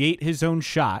can create his own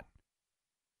shot.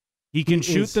 He can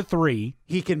shoot the three.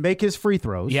 He can make his free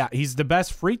throws. Yeah, he's the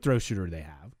best free throw shooter they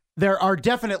have. There are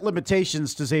definite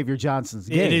limitations to Xavier Johnson's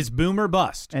game. It is boom or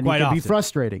bust. And quite he can often. be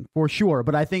frustrating, for sure.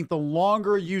 But I think the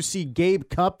longer you see Gabe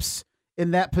Cupps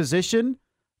in that position,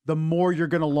 the more you're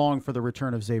going to long for the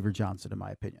return of Xavier Johnson, in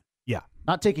my opinion. Yeah.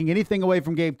 Not taking anything away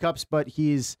from Gabe Cupps, but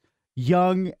he's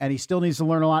young and he still needs to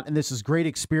learn a lot, and this is great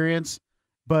experience.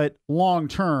 But long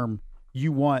term,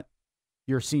 you want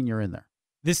your senior in there.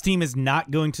 This team is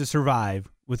not going to survive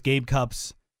with Gabe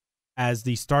Cupps as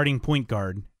the starting point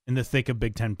guard in the thick of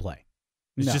Big Ten play.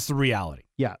 It's just the reality.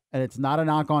 Yeah, and it's not a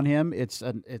knock on him. It's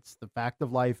the fact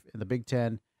of life in the Big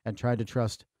Ten and trying to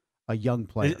trust a young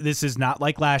player. This is not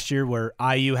like last year where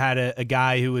IU had a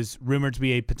guy who was rumored to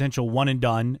be a potential one and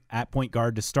done at point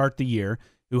guard to start the year,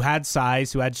 who had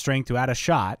size, who had strength, who had a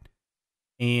shot,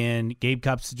 and Gabe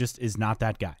Cupps just is not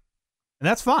that guy. And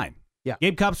that's fine. Yeah.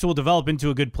 Gabe Cupps will develop into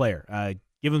a good player.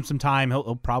 Give him some time.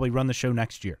 He'll probably run the show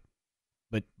next year.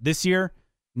 But this year,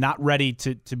 not ready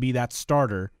to be that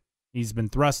starter. He's been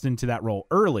thrust into that role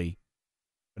early,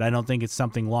 but I don't think it's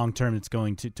something long-term that's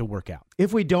going to work out.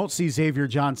 If we don't see Xavier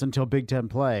Johnson until Big Ten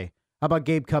play, how about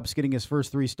Gabe Cupps getting his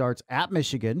first 3 starts at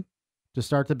Michigan to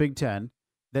start the Big Ten?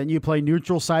 Then you play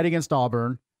neutral site against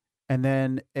Auburn, and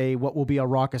then what will be a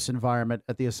raucous environment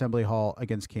at the Assembly Hall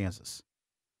against Kansas.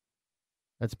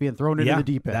 That's being thrown into the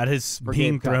deep end. That is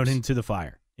being thrown into the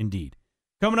fire, indeed.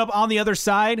 Coming up on the other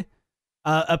side,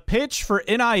 a pitch for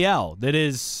NIL that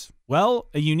is, well,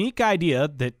 a unique idea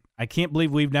that I can't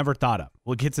believe we've never thought of.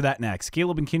 We'll get to that next.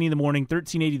 Caleb and Kenny in the morning,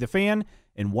 1380 The Fan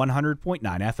and 100.9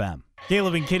 FM.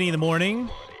 Caleb and Kenny in the morning.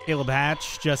 Caleb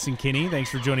Hatch, Justin Kinney.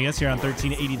 Thanks for joining us here on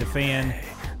 1380 The Fan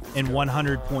and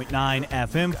 100.9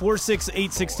 FM.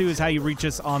 46862 is how you reach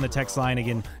us on the text line.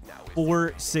 Again,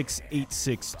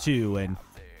 46862. And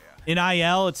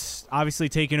NIL, it's obviously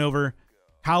taken over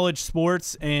college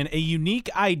sports, and a unique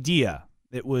idea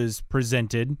that was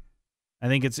presented. I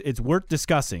think it's worth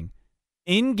discussing.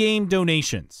 In-game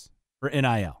donations for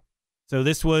NIL. So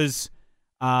this was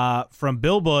from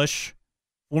Bill Bush,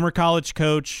 former college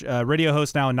coach, radio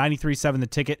host now on 93.7 The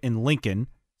Ticket in Lincoln.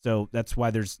 So that's why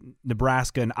there's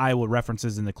Nebraska and Iowa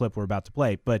references in the clip we're about to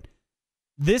play. But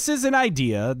this is an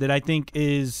idea that I think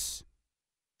is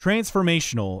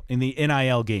transformational in the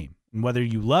NIL game. And whether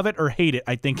you love it or hate it,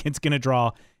 I think it's going to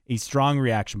draw a strong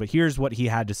reaction. But here's what he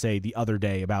had to say the other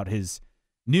day about his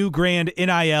new grand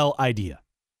NIL idea.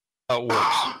 How it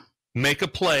works. Make a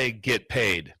play, get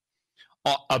paid.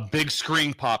 A big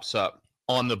screen pops up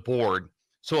on the board.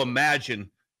 So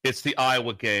imagine it's the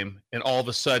Iowa game, and all of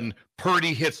a sudden,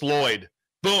 Purdy hits Lloyd.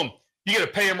 Boom. You get to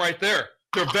pay him right there.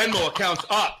 Their Venmo account's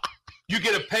up. You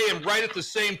get to pay him right at the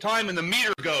same time, and the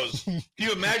meter goes. Can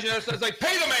you imagine that? It's like,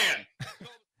 pay the man.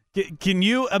 Can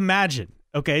you imagine?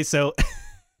 Okay, so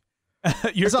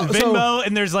your Venmo,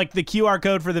 and there's like the QR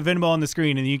code for the Venmo on the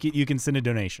screen, and you can send a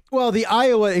donation. Well, the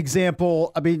Iowa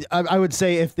example, I mean, I would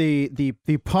say if the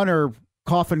punter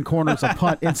coffin corners a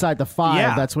punt inside the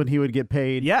 5, that's when he would get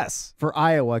paid. Yes, for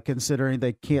Iowa, considering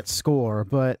they can't score.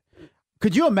 But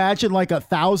could you imagine like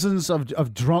thousands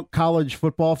of drunk college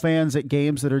football fans at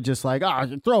games that are just like,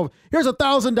 here's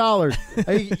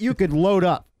 $1,000. You could load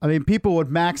up. I mean, people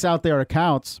would max out their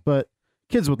accounts, but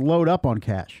kids would load up on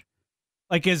cash.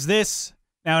 Like, is this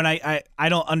now? And I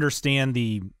don't understand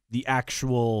the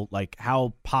actual, like,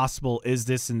 how possible is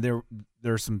this? And there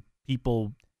are some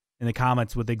people in the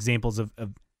comments with examples of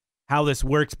how this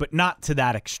works, but not to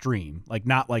that extreme. Like,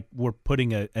 not like we're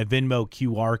putting a Venmo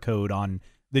QR code on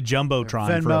the Jumbotron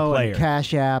Venmo for a player. And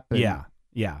Cash App. And,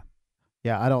 yeah.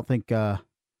 I don't think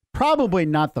probably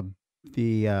not the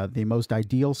most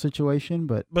ideal situation,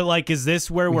 but like, is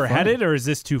this where we're headed, or is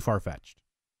this too far fetched?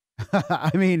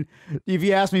 I mean, if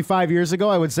you asked me 5 years ago,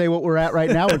 I would say what we're at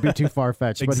right now would be too far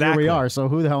fetched. Exactly. But here we are. So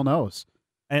who the hell knows?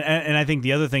 And I think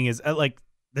the other thing is like,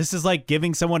 this is like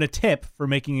giving someone a tip for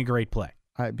making a great play.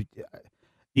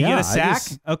 You get a sack.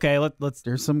 Okay, let's.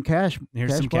 There's some cash.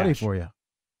 Here's some money cash for you.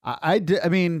 I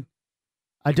mean,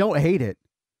 I don't hate it.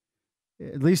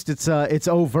 At least it's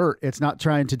overt. It's not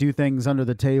trying to do things under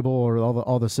the table or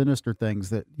all the sinister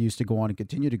things that used to go on and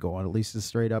continue to go on. At least it's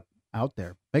straight up out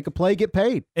there. Make a play, get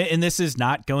paid. And this is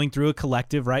not going through a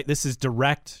collective, right? This is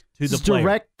direct to the player.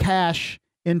 Direct cash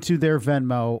into their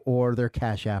Venmo or their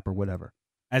Cash App or whatever.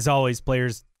 as always,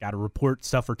 players got to report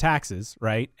stuff for taxes,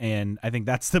 right? And I think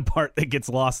that's the part that gets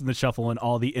lost in the shuffle and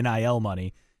all the NIL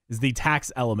money is the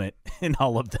tax element in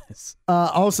all of this.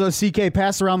 Also, CK,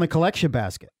 pass around the collection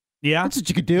basket. Yeah. That's what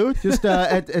you could do. Just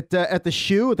at the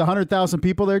shoe with 100,000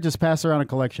 people there, just pass around a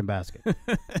collection basket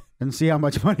and see how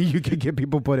much money you could get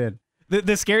people put in.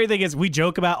 The scary thing is we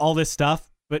joke about all this stuff,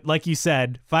 but like you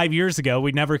said, 5 years ago,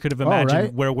 we never could have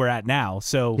imagined where we're at now.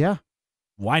 So yeah,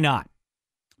 why not?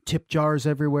 Tip jars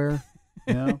everywhere.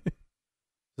 You know?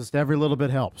 Just every little bit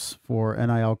helps for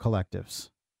NIL collectives.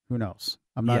 Who knows?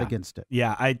 I'm not against it.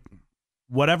 Yeah,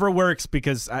 whatever works,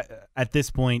 because at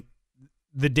this point,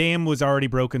 the dam was already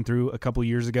broken through a couple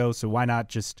years ago, so why not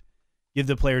just give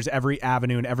the players every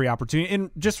avenue and every opportunity?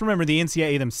 And just remember, the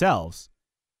NCAA themselves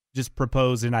just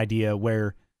proposed an idea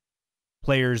where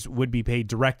players would be paid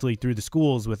directly through the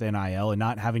schools with NIL and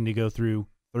not having to go through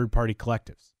third-party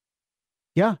collectives.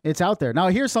 Yeah, it's out there. Now,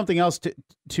 here's something else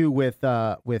too with,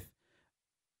 and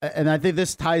I think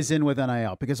this ties in with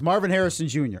NIL, because Marvin Harrison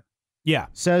Jr.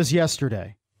 says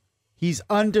yesterday he's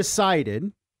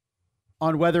undecided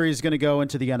on whether he's going to go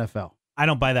into the NFL. I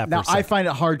don't buy that. Now, I find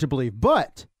it hard to believe,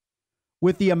 but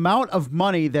with the amount of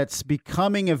money that's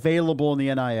becoming available in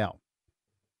the NIL,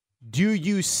 do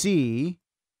you see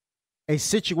a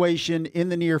situation in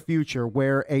the near future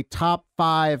where a top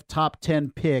 5, top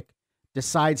 10 pick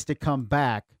decides to come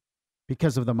back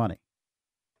because of the money?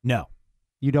 No.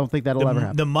 You don't think that'll ever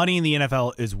happen? The money in the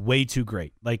NFL is way too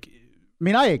great. Like, I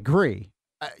mean, I agree.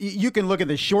 You can look at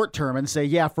the short term and say,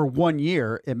 yeah, for 1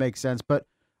 year, it makes sense. But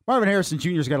Marvin Harrison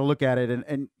Jr.'s got to look at it,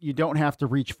 and you don't have to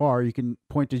reach far. You can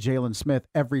point to Jalen Smith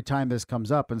every time this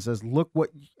comes up and says, look what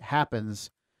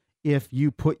happens if you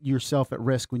put yourself at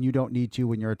risk when you don't need to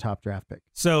when you're a top draft pick.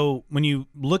 So when you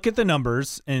look at the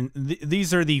numbers, and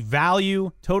these are the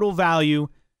total value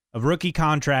of rookie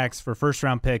contracts for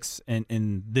first-round picks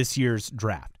in this year's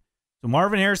draft. So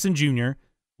Marvin Harrison Jr.,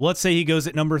 let's say he goes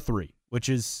at number 3, which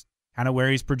is kind of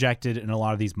where he's projected in a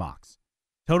lot of these mocks.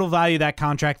 Total value of that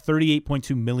contract,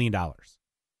 $38.2 million.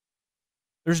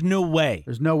 There's no way.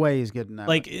 There's no way he's getting that.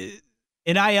 Like,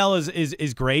 NIL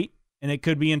is great, and it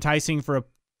could be enticing for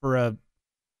a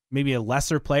maybe a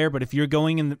lesser player, but if you're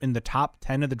going in the top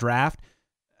 10 of the draft,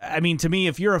 I mean, to me,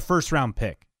 if you're a first-round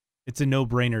pick, it's a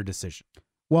no-brainer decision.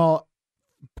 Well,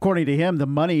 according to him, the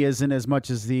money isn't as much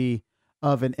as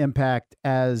of an impact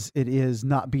as it is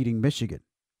not beating Michigan,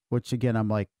 which, again, I'm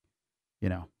like,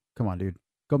 come on, dude.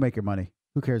 Go make your money.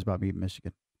 Who cares about beating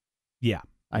Michigan? Yeah.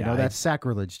 I know that's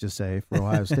sacrilege to say for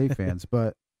Ohio State fans,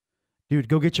 but, dude,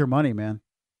 go get your money, man.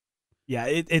 Yeah,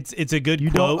 it's a good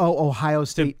you quote. Don't owe Ohio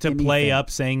State to play up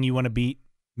saying you want to beat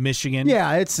Michigan.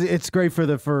 Yeah, it's great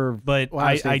for but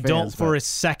Ohio State I fans, don't for a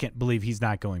second believe he's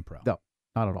not going pro. No,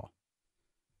 not at all.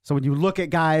 So when you look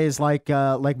at guys like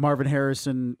Marvin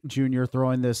Harrison Jr.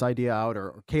 throwing this idea out,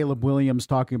 or Caleb Williams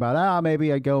talking about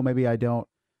maybe I go, maybe I don't,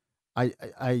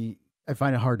 I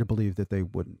find it hard to believe that they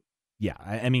wouldn't. Yeah,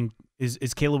 I mean,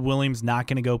 is Caleb Williams not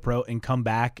going to go pro and come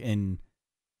back and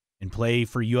play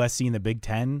for USC in the Big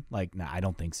Ten? Like, nah, I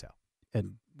don't think so.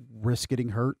 And risk getting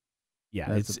hurt?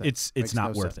 Yeah, it's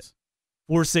not worth it.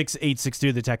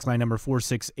 46862, the text line number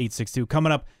 46862.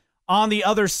 Coming up on the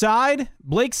other side,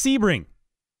 Blake Sebring,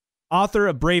 author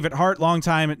of Brave at Heart,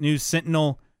 longtime News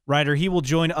Sentinel writer. He will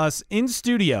join us in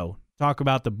studio, talk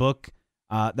about the book.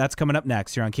 That's coming up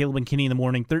next here on Caleb and Kenny in the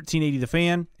Morning, 1380 The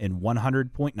Fan and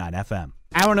 100.9 FM.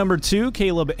 Hour number 2,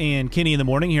 Caleb and Kenny in the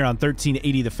Morning here on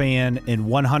 1380 The Fan and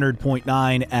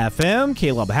 100.9 FM.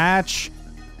 Caleb Hatch,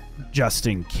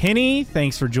 Justin Kenny,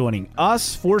 thanks for joining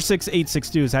us.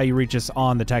 46862 is how you reach us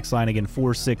on the text line. Again,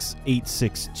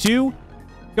 46862.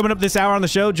 Coming up this hour on the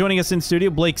show, joining us in studio,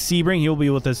 Blake Sebring. He'll be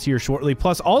with us here shortly.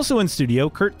 Plus, also in studio,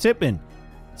 Kurt Tippmann,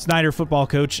 Snyder football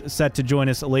coach, set to join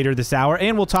us later this hour.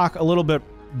 And we'll talk a little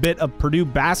bit of Purdue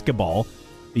basketball.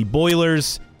 The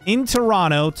Boilers in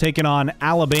Toronto taking on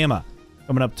Alabama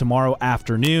coming up tomorrow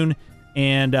afternoon.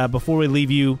 And before we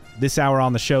leave you this hour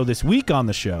on the show, this week on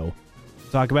the show,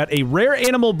 talk about a rare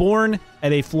animal born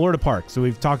at a Florida park. So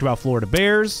we've talked about Florida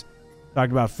Bears,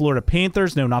 talked about Florida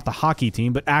Panthers. No, not the hockey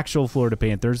team, but actual Florida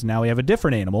Panthers. Now we have a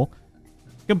different animal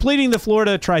completing the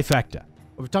Florida trifecta.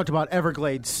 We've talked about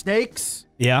Everglades snakes.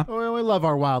 Yeah. We love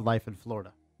our wildlife in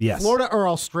Florida. Yes. Florida or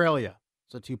Australia.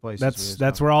 So 2 places.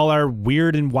 That's where all our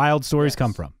weird and wild stories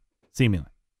come from,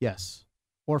 seemingly. Yes.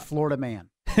 Or Florida man.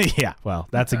 Yeah, well,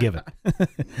 that's a given.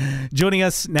 Joining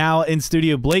us now in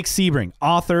studio, Blake Sebring,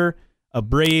 author of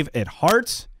Brave at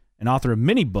Heart and author of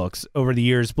many books over the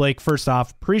years. Blake, first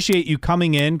off, appreciate you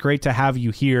coming in. Great to have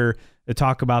you here to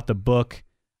talk about the book.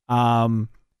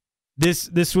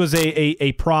 This was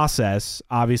a process,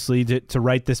 obviously, to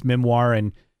write this memoir,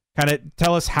 and kind of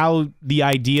tell us how the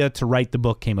idea to write the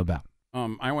book came about.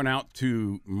 I went out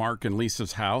to Mark and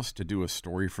Lisa's house to do a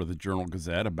story for the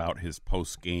Journal-Gazette about his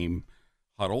post-game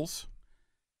huddles,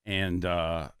 and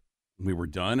we were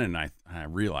done, and I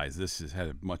realized this had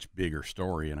a much bigger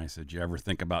story, and I said, you ever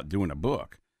think about doing a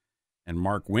book? And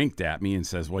Mark winked at me and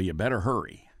says, well, you better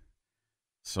hurry.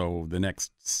 So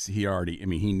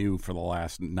he knew for the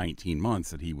last 19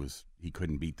 months that he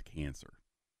couldn't beat the cancer.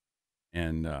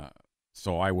 And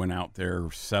so I went out there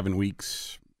 7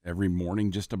 weeks every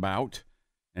morning just about,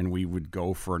 and we would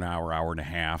go for an hour, hour and a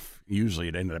half. Usually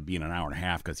it ended up being an hour and a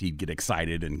half because he'd get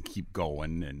excited and keep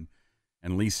going,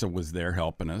 and Lisa was there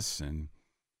helping us. And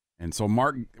so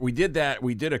Mark, we did that.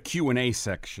 We did a Q&A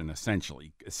section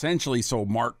essentially so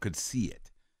Mark could see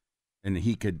it. And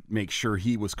he could make sure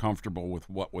he was comfortable with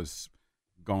what was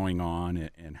going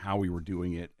on and how we were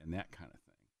doing it and that kind of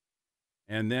thing.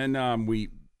 And then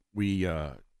we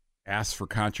asked for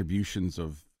contributions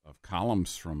of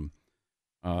columns from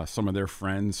some of their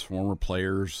friends, former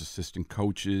players, assistant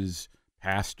coaches,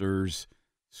 pastors,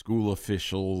 school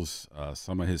officials,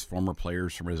 some of his former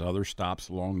players from his other stops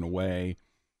along the way.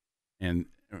 And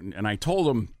I told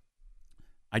him,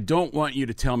 I don't want you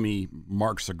to tell me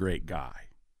Mark's a great guy.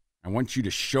 I want you to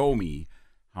show me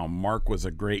how Mark was a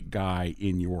great guy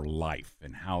in your life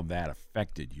and how that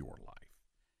affected your life.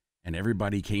 And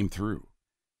everybody came through,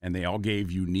 and they all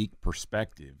gave unique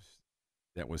perspectives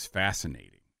that was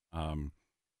fascinating.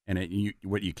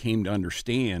 What you came to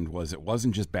understand was it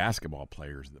wasn't just basketball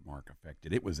players that Mark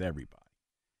affected. It was everybody.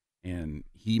 And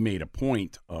he made a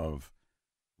point of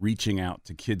reaching out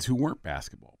to kids who weren't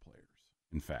basketball players.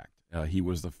 In fact, he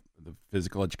was the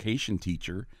physical education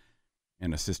teacher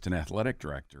and assistant athletic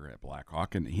director at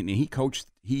Blackhawk, and he taught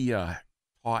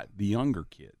the younger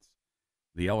kids,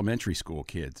 the elementary school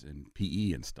kids, and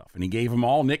PE and stuff, and he gave them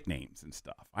all nicknames and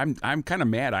stuff. I'm kind of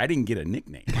mad I didn't get a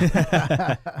nickname,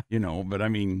 But I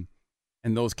mean,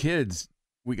 and those kids,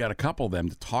 we got a couple of them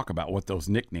to talk about what those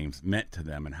nicknames meant to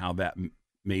them and how that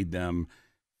made them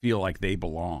feel like they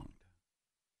belonged.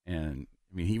 And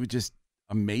I mean, he was just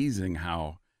amazing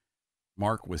how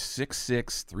Mark was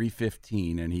 6'6",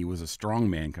 315, and he was a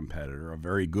strongman competitor, a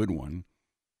very good one.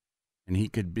 And he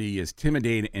could be as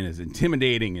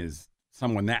intimidating as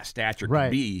someone that stature could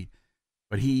be,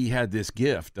 but he had this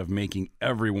gift of making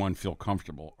everyone feel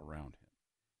comfortable around him,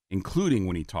 including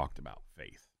when he talked about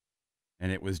faith.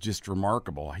 And it was just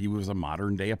remarkable. He was a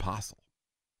modern-day apostle.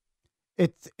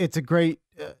 It's a great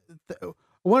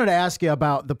I wanted to ask you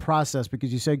about the process,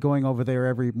 because you said going over there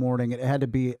every morning, it had to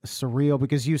be surreal,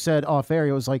 because you said off air,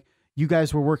 it was like you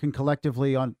guys were working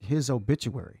collectively on his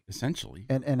obituary. Essentially.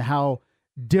 And how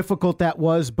difficult that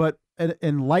was, but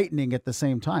enlightening at the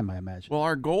same time, I imagine. Well,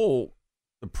 our goal,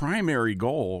 the primary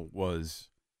goal, was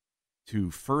to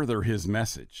further his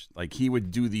message. Like, he would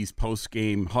do these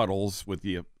post-game huddles with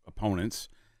the opponents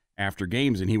after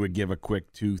games, and he would give a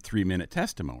quick 2-3 minute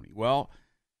testimony. Well,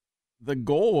 the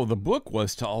goal of the book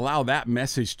was to allow that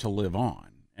message to live on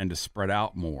and to spread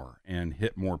out more and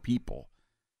hit more people.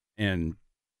 And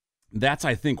that's,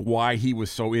 I think, why he was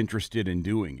so interested in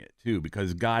doing it, too,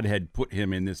 because God had put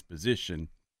him in this position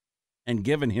and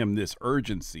given him this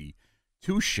urgency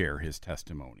to share his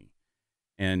testimony.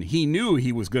 And he knew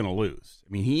he was going to lose.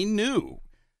 I mean, he knew,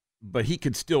 but he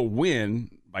could still win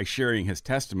by sharing his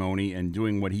testimony and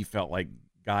doing what he felt like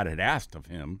God had asked of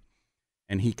him.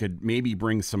 And he could maybe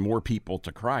bring some more people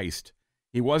to Christ.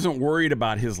 He wasn't worried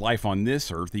about his life on this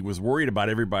earth. He was worried about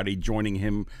everybody joining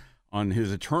him on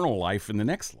his eternal life in the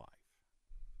next life.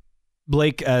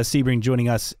 Blake Sebring joining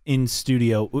us in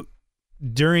studio.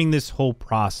 During this whole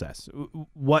process,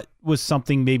 what was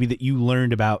something maybe that you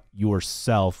learned about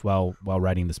yourself while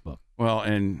writing this book? Well,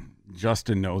 and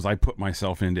Justin knows I put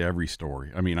myself into every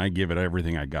story. I mean, I give it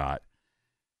everything I got.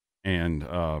 And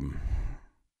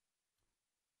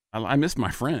I miss my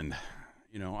friend.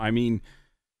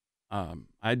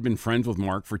 I'd been friends with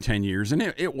Mark for 10 years, and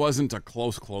it wasn't a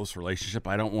close relationship.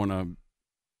 I don't want to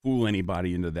fool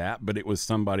anybody into that, but it was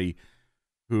somebody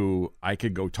who I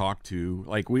could go talk to.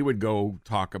 Like, we would go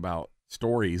talk about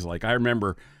stories. Like, I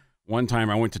remember one time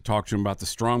I went to talk to him about the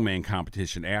strongman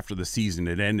competition after the season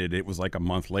had ended. It was like a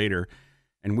month later,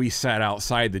 and we sat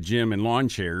outside the gym in lawn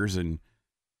chairs and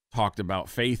talked about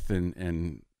faith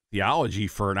and theology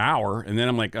for an hour. And then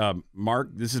I'm like, Mark,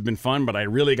 this has been fun, but I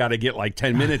really got to get like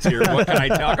 10 minutes here. What can I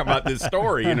talk about this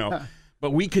story?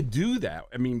 But we could do that.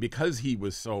 I mean, because he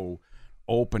was so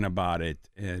open about it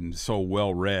and so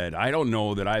well read. I don't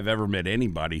know that I've ever met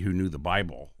anybody who knew the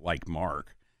Bible like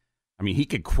Mark. I mean, he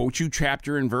could quote you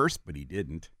chapter and verse, but he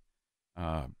didn't.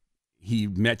 he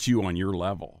met you on your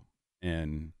level.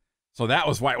 And so that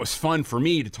was why it was fun for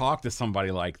me to talk to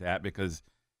somebody like that, because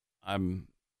I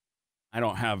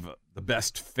don't have the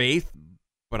best faith,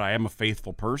 but I am a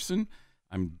faithful person.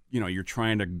 You're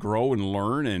trying to grow and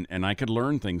learn, and I could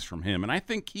learn things from him. And I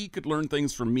think he could learn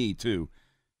things from me too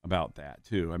about that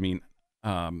too. I mean,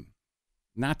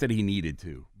 not that he needed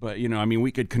to, but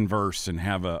we could converse and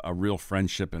have a real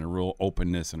friendship and a real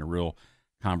openness and a real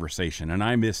conversation. And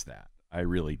I miss that. I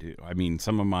really do. I mean,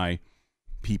 some of my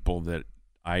people that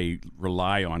I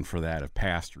rely on for that have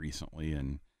passed recently,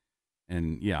 and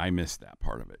yeah, I miss that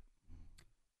part of it.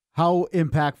 How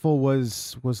impactful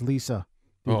was Lisa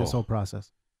through this whole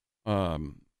process?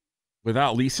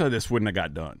 Without Lisa, this wouldn't have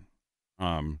got done.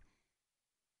 I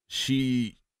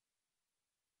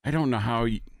don't know how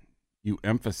you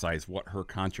emphasize what her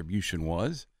contribution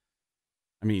was.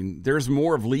 I mean, there's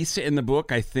more of Lisa in the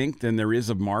book, I think, than there is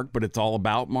of Mark, but it's all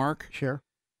about Mark. Sure.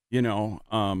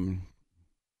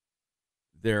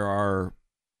 There are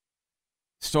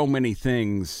so many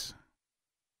things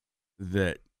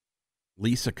that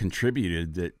Lisa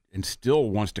contributed that, and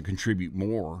still wants to contribute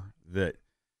more, that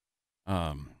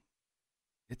I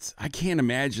can't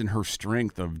imagine her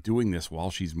strength of doing this while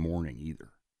she's mourning either.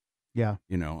 Yeah.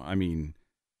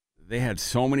 They had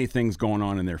so many things going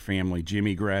on in their family.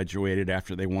 Jimmy graduated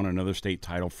after they won another state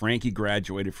title. Frankie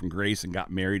graduated from Grace and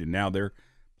got married, and now they're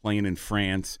playing in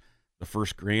France. The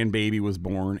first grandbaby was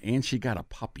born, and she got a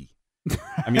puppy.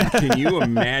 I mean, can you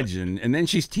imagine? And then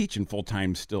she's teaching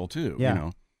full-time still, too,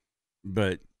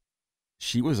 But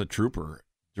she was a trooper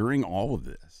during all of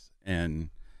this,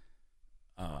 and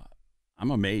I'm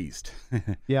amazed.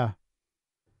 Yeah.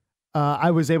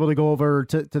 I was able to go over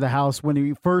to the house when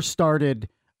he first started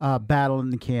battling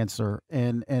the cancer,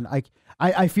 and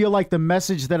I feel like the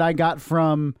message that I got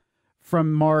from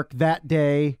Mark that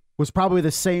day was probably the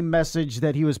same message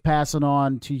that he was passing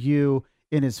on to you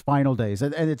in his final days.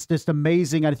 And it's just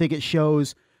amazing. I think it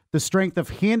shows the strength of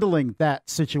handling that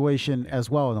situation as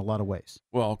well in a lot of ways.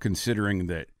 Well, considering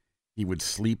that he would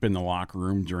sleep in the locker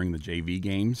room during the JV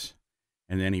games,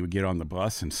 and then he would get on the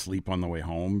bus and sleep on the way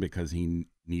home because he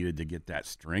needed to get that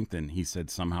strength. And he said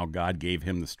somehow God gave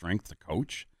him the strength to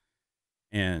coach.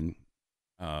 And,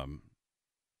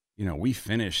 we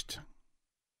finished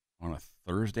on a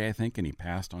Thursday, I think, and he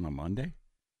passed on a Monday.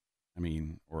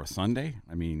 Or a Sunday.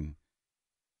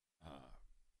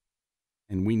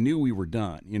 And we knew we were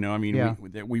done, we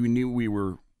knew we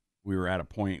were at a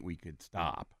point we could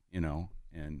stop,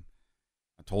 and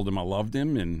I told him I loved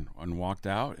him and walked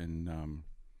out, and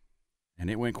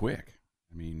it went quick.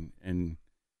 And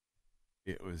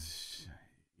it was,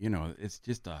 it's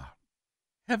just a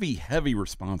heavy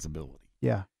responsibility.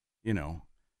 Yeah.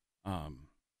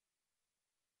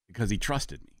 Because he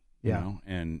trusted me,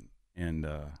 and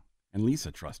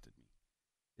Lisa trusted me.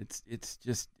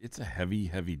 It's a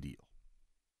heavy deal.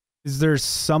 Is there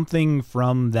something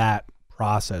from that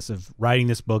process of writing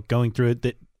this book, going through it,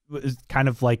 that was kind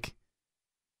of like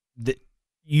that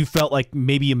you felt like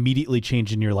maybe immediately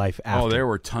changed in your life after? Oh, there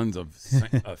were tons of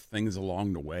things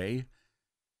along the way.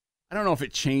 I don't know if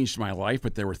it changed my life,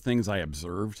 but there were things I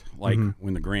observed, like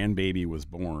when the grandbaby was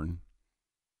born.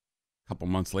 A couple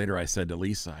months later, I said to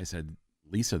Lisa,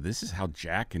 Lisa, this is how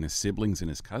Jack and his siblings and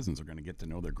his cousins are going to get to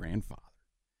know their grandfather.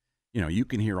 You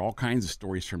can hear all kinds of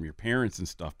stories from your parents and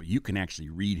stuff, but you can actually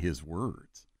read his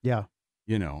words. Yeah.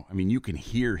 You can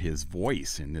hear his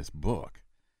voice in this book.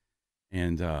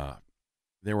 And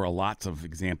there were lots of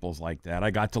examples like that.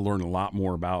 I got to learn a lot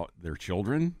more about their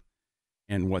children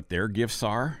and what their gifts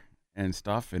are and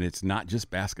stuff. And it's not just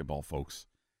basketball, folks.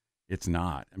 It's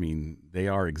not. They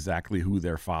are exactly who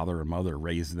their father or mother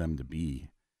raised them to be.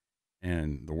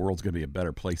 And the world's going to be a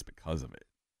better place because of it.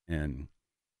 And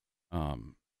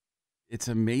it's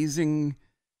amazing.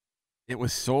 It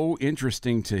was so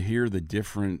interesting to hear the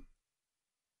different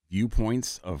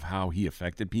viewpoints of how he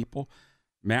affected people.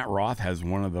 Matt Roth has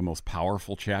one of the most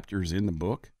powerful chapters in the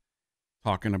book,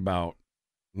 talking about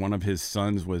one of his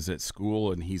sons was at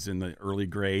school and he's in the early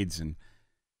grades, and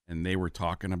they were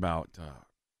talking about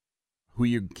who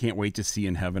you can't wait to see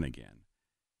in heaven again.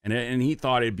 And he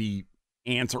thought it'd be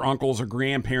aunts or uncles or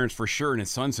grandparents for sure. And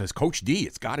his son says, Coach D,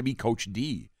 it's got to be Coach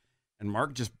D. And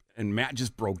Matt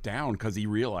just broke down because he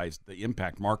realized the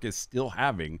impact Mark is still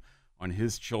having on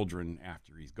his children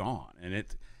after he's gone. And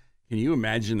can you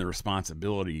imagine the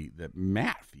responsibility that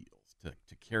Matt feels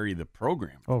to carry the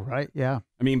program? Oh, right. Yeah.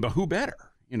 But who better?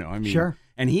 Sure.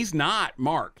 And he's not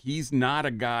Mark. He's not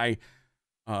a guy.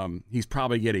 He's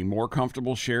probably getting more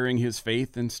comfortable sharing his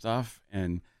faith and stuff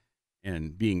and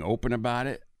being open about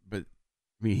it. But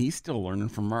he's still learning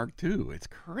from Mark too. It's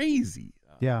crazy.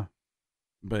 Yeah.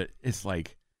 But it's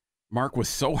like Mark was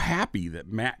so happy that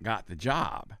Matt got the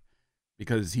job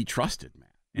because he trusted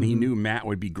Matt and he knew Matt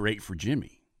would be great for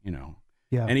Jimmy,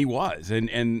 Yeah. And he was.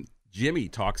 And Jimmy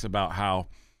talks about how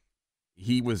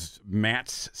he was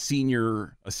Matt's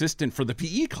senior assistant for the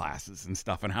PE classes and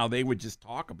stuff, and how they would just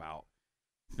talk about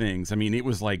things. I mean, it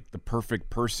was like the perfect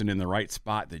person in the right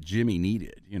spot that Jimmy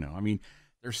needed. I mean,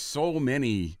 there's so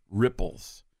many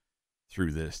ripples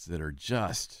through this that are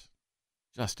just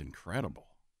incredible.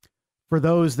 For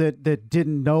those that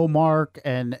didn't know Mark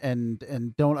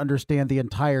and don't understand the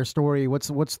entire story, what's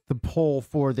the pull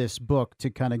for this book to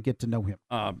kind of get to know him?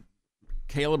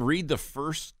 Caleb, read the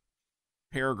first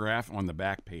paragraph on the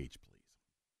back page,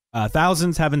 please.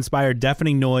 Thousands have inspired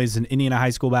deafening noise in Indiana high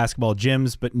school basketball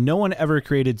gyms, but no one ever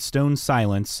created stone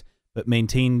silence but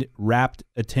maintained rapt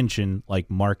attention like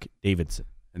Mark Davidson.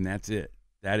 And that's it.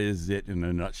 That is it in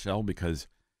a nutshell, because,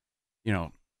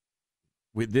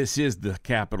 this is the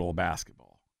capital of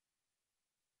basketball.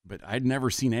 But I'd never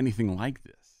seen anything like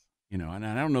this, and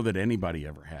I don't know that anybody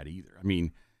ever had either. I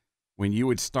mean, when you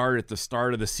would start at the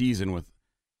start of the season with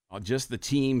just the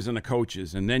teams and the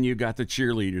coaches, and then you got the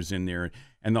cheerleaders in there,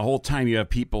 and the whole time you have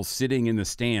people sitting in the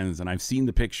stands, and I've seen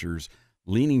the pictures,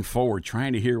 leaning forward,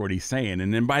 trying to hear what he's saying,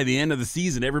 and then by the end of the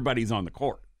season, everybody's on the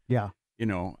court. Yeah.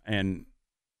 And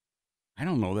I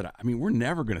don't know that, we're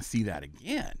never going to see that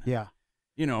again. Yeah.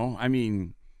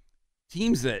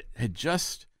 Teams that had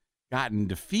just gotten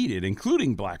defeated,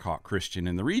 including Blackhawk Christian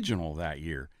in the regional that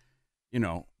year,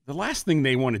 the last thing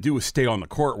they want to do is stay on the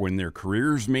court when their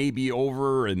careers may be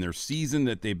over and their season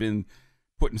that they've been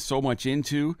putting so much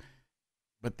into,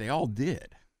 but they all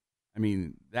did.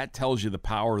 That tells you the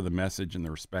power of the message and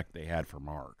the respect they had for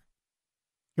Mark.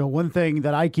 One thing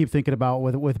that I keep thinking about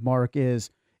with Mark is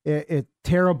it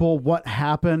terrible what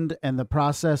happened and the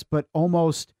process, but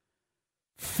almost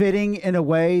fitting in a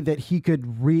way that he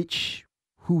could reach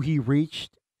who he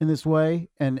reached in this way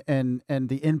and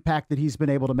the impact that he's been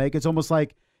able to make. It's almost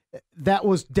like that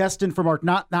was destined for Mark,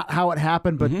 not how it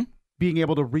happened, but being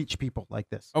able to reach people like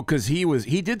this. Oh, because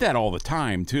he did that all the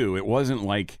time too. It wasn't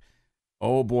like,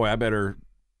 oh boy, I better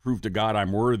prove to God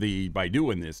I'm worthy by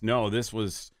doing this. No,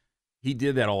 he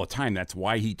did that all the time. That's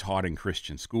why he taught in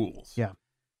Christian schools. Yeah.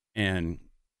 And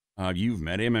you've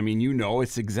met him.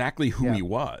 It's exactly who he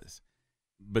was.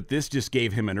 But this just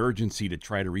gave him an urgency to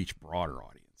try to reach broader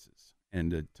audiences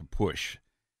and to push.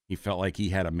 He felt like he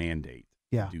had a mandate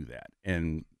to do that.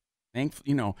 And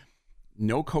thankfully,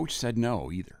 no coach said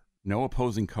no either. No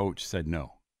opposing coach said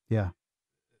no. Yeah.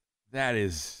 That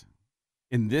is,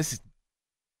 in this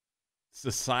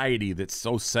society that's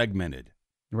so segmented.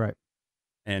 Right.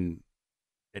 And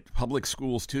at public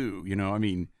schools too,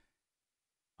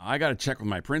 I got to check with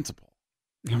my principal.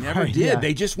 He never did. Yeah.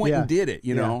 They just went and did it,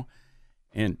 you know?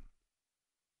 And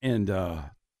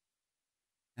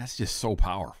that's just so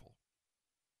powerful.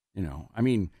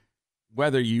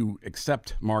 Whether you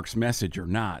accept Mark's message or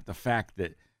not, the fact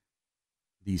that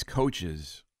these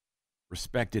coaches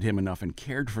respected him enough and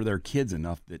cared for their kids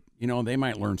enough that, they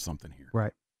might learn something here.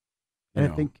 Right.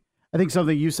 And I think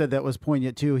something you said that was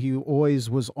poignant too. He always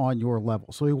was on your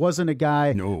level. So he wasn't a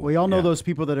guy. No, we all know those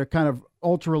people that are kind of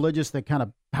ultra religious that kind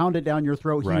of pound it down your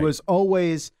throat. Right. He was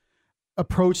always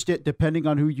approached it depending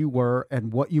on who you were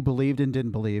and what you believed and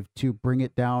didn't believe to bring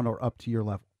it down or up to your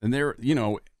level. And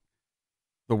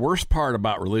the worst part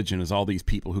about religion is all these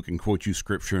people who can quote you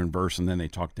scripture and verse and then they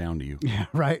talk down to you. Yeah,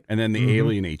 right. And then they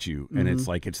alienate you. And it's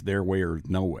like it's their way or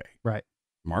no way. Right.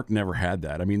 Mark never had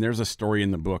that. There's a story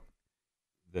in the book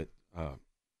that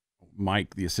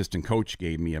Mike, the assistant coach,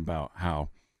 gave me about how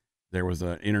there was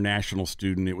an international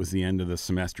student. It was the end of the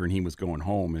semester and he was going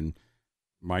home. And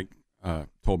Mike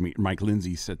told me, Mike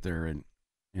Lindsay sat there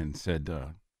and said,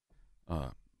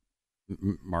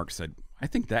 Mark said, I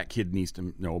think that kid needs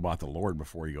to know about the Lord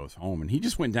before he goes home. And he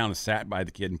just went down and sat by the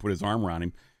kid and put his arm around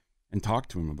him and talked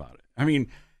to him about it.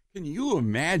 Can you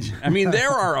imagine?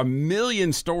 There are a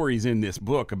million stories in this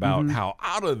book about how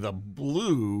out of the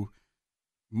blue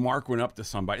Mark went up to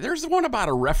somebody. There's one about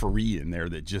a referee in there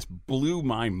that just blew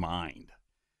my mind.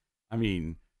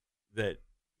 That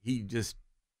he just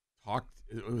talked.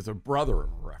 It was a brother of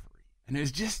a referee. And it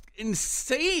was just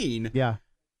insane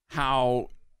how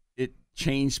it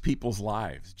changed people's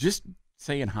lives. Just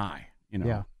saying hi,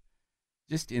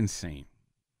 just insane.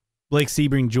 Blake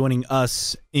Sebring joining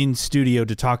us in studio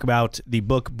to talk about the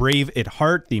book Brave at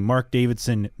Heart, the Mark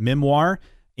Davidson memoir.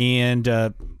 And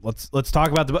let's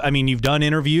talk about the book. You've done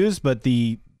interviews, but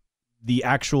the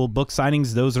actual book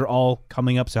signings, those are all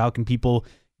coming up. So how can people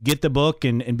get the book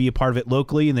and be a part of it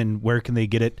locally? And then where can they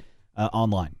get it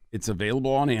online? It's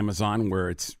available on Amazon where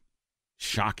it's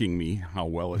shocking me how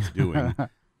well it's doing.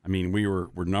 I mean, we're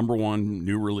number one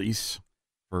new release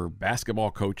for basketball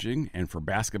coaching and for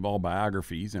basketball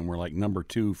biographies, and we're like number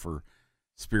 2 for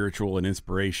spiritual and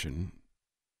inspiration,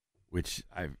 which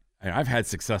I've had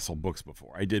successful books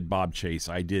before. I did Bob Chase,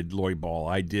 I did Lloyd Ball,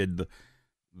 I did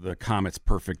the Comets'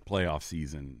 perfect playoff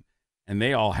season, and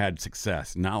they all had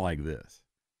success, not like this.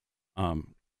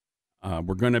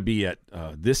 We're going to be at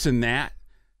This and That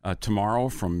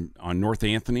tomorrow on North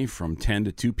Anthony from 10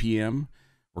 to 2 p.m.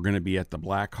 We're going to be at the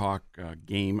Blackhawk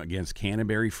game against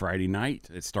Canterbury Friday night.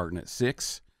 It's starting at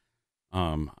 6.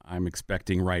 I'm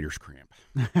expecting writer's cramp.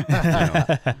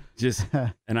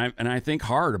 And I think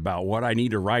hard about what I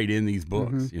need to write in these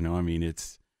books. Mm-hmm. I mean,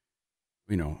 it's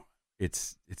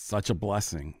such a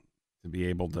blessing to be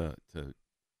able to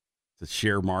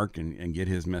share Mark and get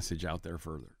his message out there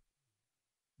further.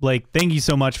 Blake, thank you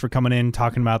so much for coming in,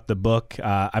 talking about the book.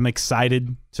 I'm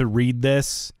excited to read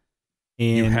this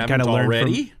and kind of learn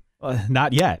already.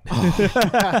 Not yet.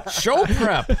 Show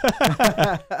prep.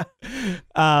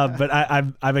 But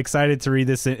I'm excited to read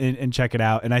this and check it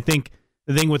out. And I think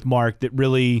the thing with Mark that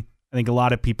really, I think a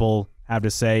lot of people have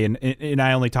to say, and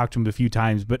I only talked to him a few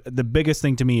times, but the biggest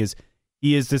thing to me is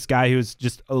he is this guy who's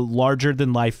just a larger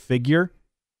than life figure.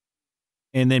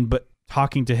 But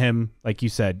talking to him, like you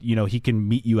said, he can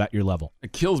meet you at your level.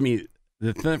 It kills me.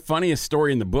 The funniest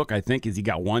story in the book, I think, is he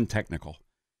got one technical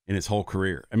in his whole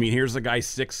career. I mean, here's a guy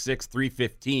 6'6",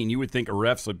 315. You would think a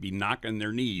refs would be knocking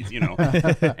their knees,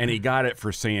 and he got it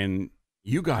for saying,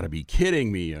 "You got to be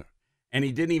kidding me." And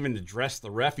he didn't even address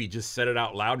the ref. He just said it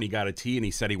out loud, and he got a T, and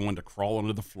he said he wanted to crawl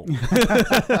under the floor.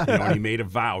 And he made a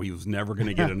vow he was never going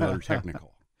to get another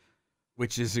technical,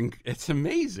 which is it's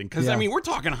amazing because, I mean, we're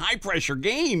talking high-pressure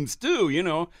games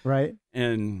too, Right.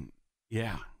 And,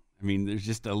 yeah, I mean, there's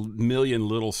just a million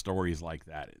little stories like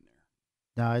that in there.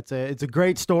 No, it's a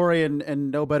great story,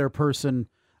 and no better person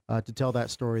to tell that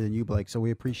story than you, Blake. So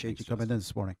we appreciate you coming in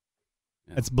this morning.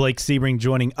 Yeah. That's Blake Sebring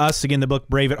joining us. Again, the book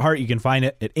Brave at Heart, you can find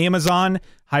it at Amazon,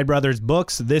 Hyde Brothers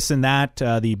Books, This and That,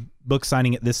 the book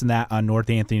signing at This and That on North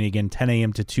Anthony, again, 10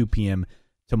 a.m. to 2 p.m.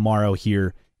 tomorrow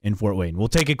here in Fort Wayne. We'll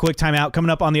take a quick time out.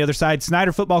 Coming up on the other side,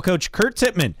 Snyder football coach Kurt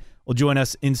Tippmann will join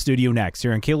us in studio next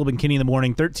here on Caleb and Kenny in the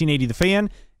Morning, 1380 The Fan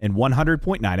and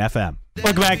 100.9 FM.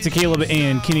 Welcome back to Caleb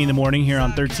and Kenny in the Morning here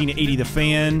on 1380 The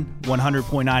Fan, 100.9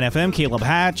 FM. Caleb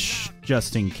Hatch,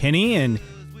 Justin Kenny, and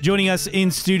joining us in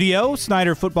studio,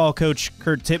 Snyder football coach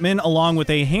Kurt Tippmann, along with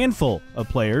a handful of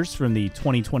players from the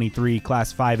 2023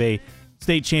 Class 5A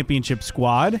State Championship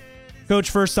squad. Coach,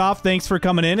 first off, thanks for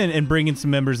coming in and bringing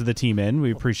some members of the team in.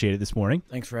 We appreciate it this morning.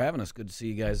 Thanks for having us. Good to see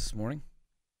you guys this morning.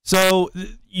 So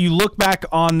you look back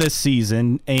on this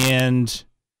season, and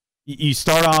you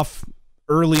start off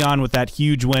early on with that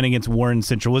huge win against Warren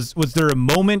Central. Was there a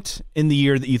moment in the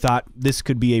year that you thought this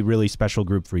could be a really special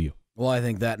group for you? Well, I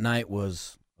think that night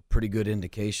was a pretty good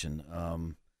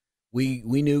indication. We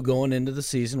knew going into the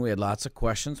season we had lots of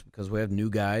questions because we have new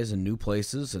guys and new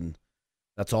places, and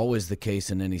that's always the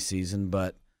case in any season.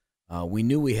 But we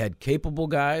knew we had capable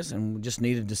guys, and we just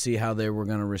needed to see how they were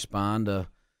going to respond to,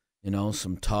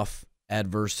 some tough,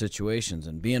 adverse situations.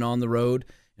 And being on the road,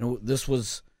 this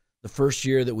was the first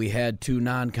year that we had 2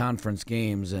 non-conference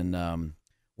games, and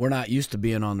we're not used to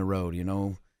being on the road.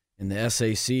 In the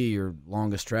SAC, your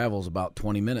longest travel is about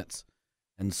 20 minutes.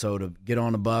 And so to get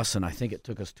on a bus, and I think it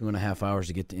took us 2.5 hours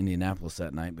to get to Indianapolis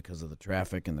that night because of the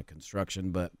traffic and the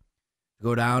construction, but to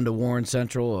go down to Warren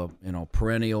Central, a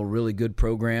perennial, really good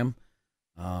program,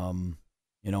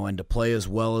 and to play as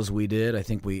well as we did, I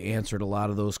think we answered a lot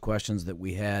of those questions that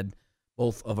we had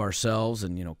both of ourselves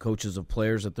and, coaches of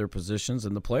players at their positions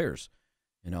and the players,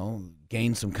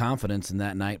 gained some confidence in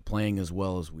that night playing as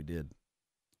well as we did.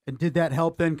 And did that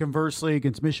help then conversely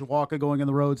against Mishawaka going on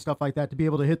the road, stuff like that, to be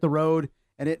able to hit the road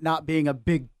and it not being a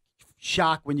big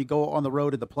shock when you go on the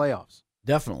road in the playoffs?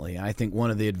 Definitely. I think one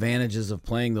of the advantages of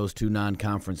playing those 2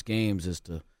 non-conference games is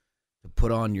to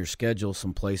put on your schedule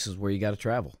some places where you got to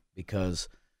travel because,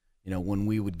 when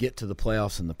we would get to the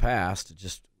playoffs in the past,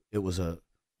 it was a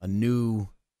new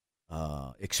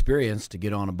experience to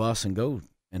get on a bus and go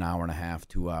an hour and a half,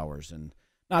 2 hours. And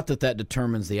not that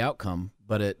determines the outcome,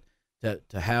 but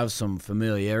to have some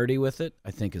familiarity with it,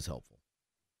 I think is helpful.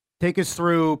 Take us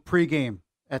through pregame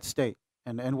at State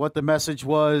and what the message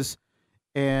was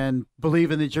and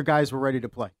believing that your guys were ready to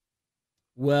play.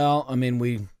 Well, I mean,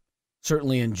 we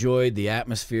certainly enjoyed the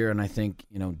atmosphere, and I think,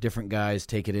 different guys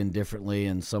take it in differently,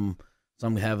 and some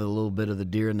have a little bit of the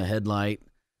deer in the headlight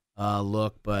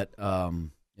look, but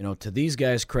to these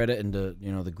guys' credit and to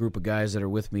the group of guys that are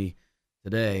with me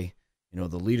today,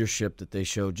 the leadership that they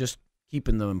showed, just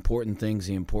keeping the important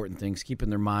things, keeping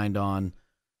their mind on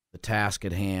the task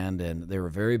at hand, and they were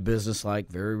very businesslike,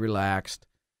 very relaxed.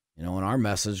 And our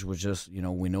message was just,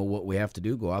 we know what we have to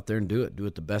do. Go out there and do it. Do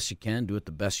it the best you can. Do it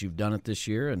the best you've done it this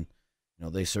year, and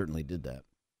they certainly did that.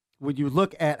 When you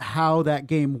look at how that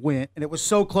game went, and it was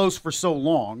so close for so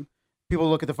long, people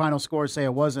look at the final score and say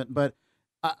it wasn't, but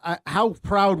how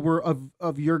proud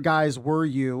of your guys were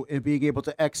you in being able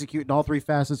to execute in all three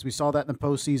facets? We saw that in the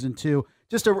postseason too.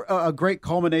 Just a great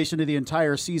culmination of the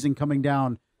entire season coming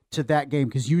down to that game,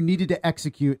 because you needed to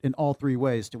execute in all three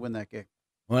ways to win that game.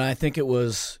 Well, I think it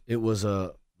was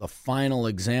the final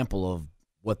example of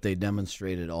what they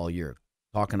demonstrated all year.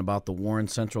 Talking about the Warren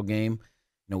Central game,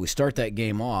 we start that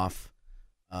game off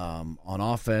on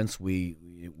offense. We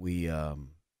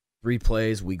 3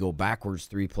 plays, we go backwards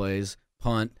 3 plays,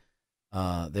 punt.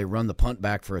 They run the punt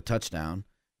back for a touchdown.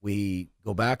 We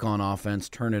go back on offense,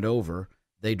 turn it over.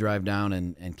 They drive down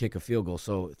and kick a field goal.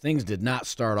 So things did not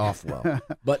start off well.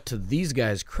 But to these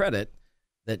guys' credit,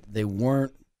 that they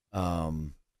weren't,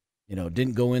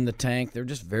 didn't go in the tank. They're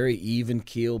just very even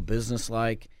keel,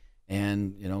 businesslike,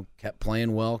 and kept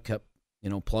playing well, kept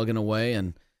plugging away,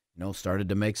 and started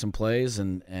to make some plays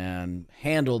and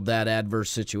handled that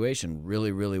adverse situation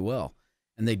really, really well.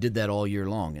 And they did that all year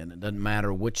long. And it doesn't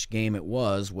matter which game it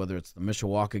was, whether it's the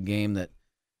Mishawaka game that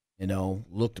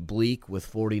looked bleak with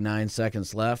 49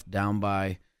 seconds left, down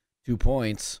by 2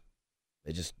 points.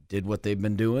 They just did what they've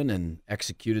been doing and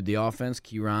executed the offense.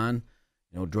 Kieran,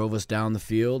 drove us down the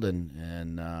field,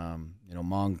 and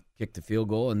Mong kicked the field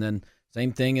goal. And then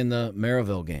same thing in the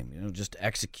Maryville game, just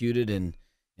executed in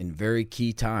very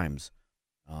key times.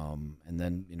 And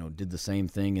then, did the same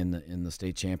thing in the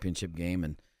state championship game.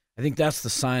 And I think that's the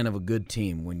sign of a good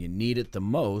team. When you need it the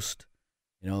most,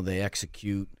 they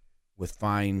execute with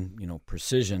fine,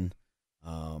 precision,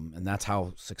 and that's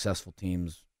how successful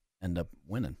teams end up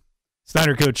winning.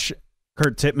 Snyder coach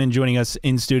Kurt Tippmann joining us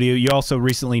in studio. You also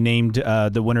recently named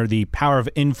the winner of the Power of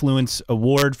Influence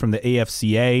Award from the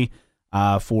AFCA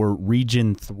for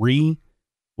Region 3.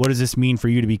 What does this mean for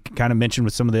you to be kind of mentioned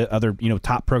with some of the other,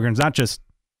 top programs, not just,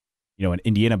 in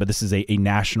Indiana, but this is a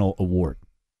national award?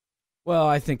 Well,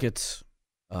 I think it's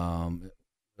a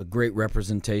great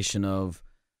representation of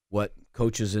what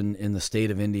coaches in the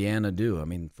state of Indiana do. I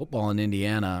mean, football in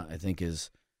Indiana, I think, is,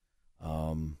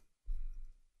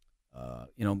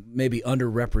 maybe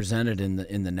underrepresented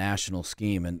in the national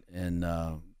scheme,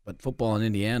 but football in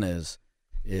Indiana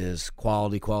is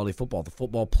quality football. The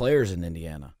football players in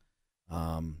Indiana,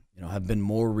 have been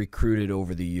more recruited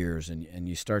over the years, and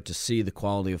you start to see the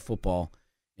quality of football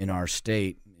in our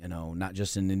state. Not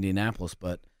just in Indianapolis,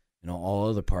 but all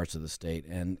other parts of the state,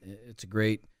 and it's a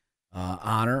great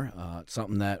honor. It's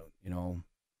something that,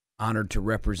 honored to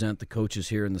represent the coaches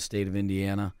here in the state of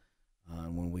Indiana.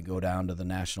 When we go down to the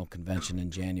national convention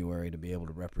in January, to be able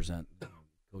to represent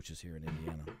coaches here in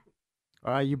Indiana.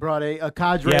 All right, you brought a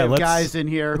cadre of guys in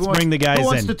here. Let's bring the guys in. Who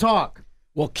wants to talk?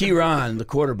 Well, Kieran, the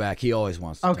quarterback, he always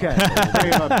wants to talk. Okay,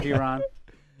 bring him up, Kieran.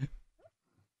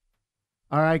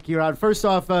 All right, Kieran. First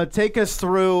off, take us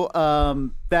through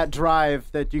that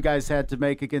drive that you guys had to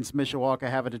make against Mishawaka,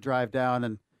 having to drive down,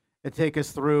 and take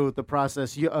us through the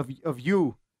process of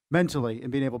you mentally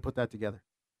and being able to put that together.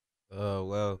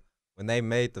 Well, when they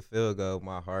made the field goal,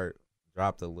 my heart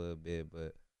dropped a little bit,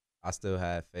 but I still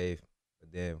had faith.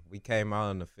 But then we came out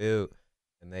on the field,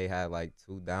 and they had like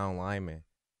 2 down linemen,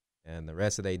 and the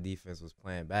rest of their defense was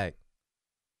playing back.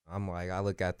 I'm like, I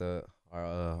look at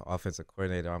our offensive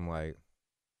coordinator, I'm like,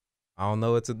 I don't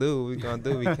know what to do. What we gonna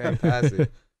do? We can't pass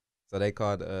it. So they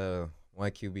called 1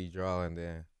 QB draw, and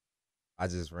then I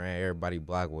just ran. Everybody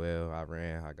blocked well. I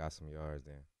ran. I got some yards.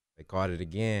 Then they called it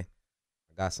again.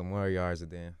 I got some more yards,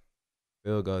 and then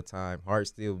field goal time. Heart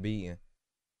still beating.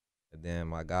 And then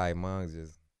my guy Mung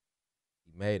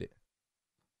he made it.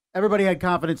 Everybody had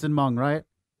confidence in Mung, right?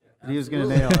 He was going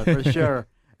to nail it for sure.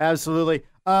 Absolutely.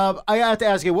 I have to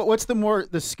ask you, what's the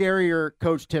scarier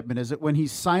Coach Tippmann? Is it when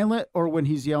he's silent or when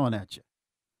he's yelling at you?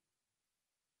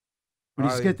 When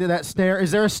you get to that stare,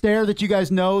 is there a stare that you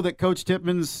guys know that Coach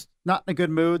Tippmann's not in a good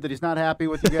mood, that he's not happy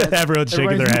with you guys? Everyone's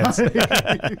shaking their heads.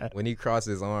 When he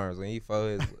crosses his arms, when he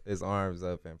fold his arms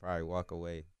up and probably walk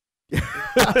away.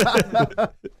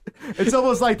 It's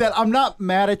almost like that. I'm not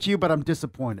mad at you, but I'm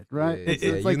disappointed, right? Yeah,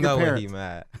 it's like you know when he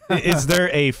mad. Is there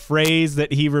a phrase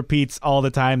that he repeats all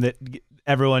the time that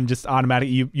everyone just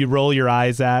automatically you roll your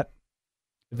eyes at?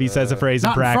 If he says a phrase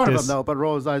in practice, not in front of him though, but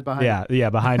roll his eyes behind him. Yeah,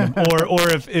 behind him. Or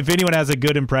if anyone has a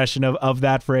good impression of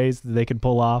that phrase that they can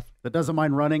pull off. That doesn't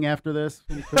mind running after this.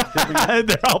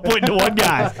 They're all pointing to one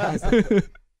guy.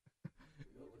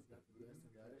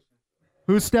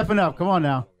 Who's stepping up? Come on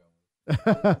now.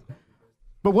 But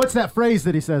what's that phrase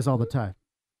that he says all the time?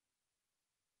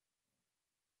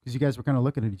 Because you guys were kind of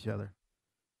looking at each other.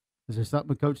 Is there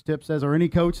something Coach Tipp says, or any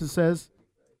coach that says?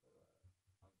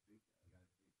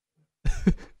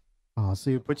 Oh,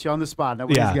 see, put you on the spot.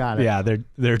 Nobody's got it. Yeah,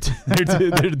 they're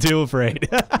too afraid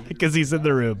because he's in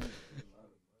the room.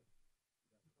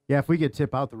 Yeah, if we get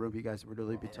Tipp out the room, you guys would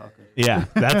really be talking. Yeah,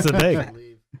 that's the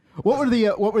thing. What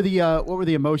were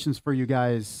the emotions for you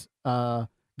guys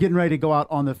getting ready to go out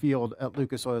on the field at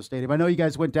Lucas Oil Stadium? I know you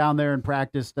guys went down there and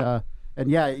practiced, and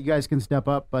yeah, you guys can step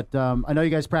up. But I know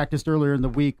you guys practiced earlier in the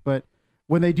week. But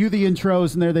when they do the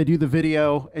intros and they do the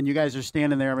video, and you guys are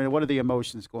standing there, I mean, what are the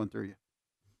emotions going through you?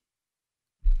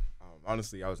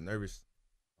 Honestly, I was nervous.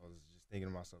 I was just thinking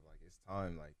to myself, like, it's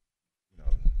time. Like, you know,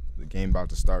 the game about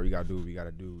to start. We gotta do what we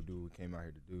gotta do what we came out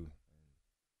here to do. And,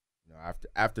 you know,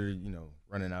 after you know,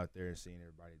 running out there and seeing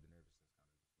everybody, the nervousness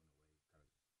kind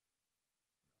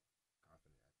of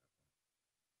confident at that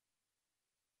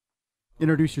point.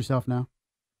 Introduce yourself now.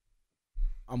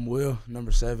 I'm Will,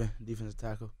 number 7, defensive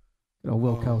tackle. Get a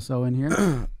Will Kelso in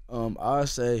here. I'll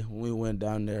say when we went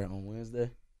down there on Wednesday,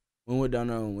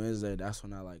 that's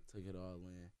when I like took it all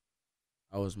in.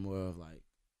 I was more of like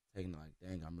taking like,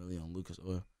 dang, I'm really on Lucas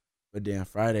Oil. But then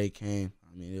Friday came. I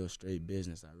mean, it was straight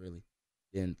business. I really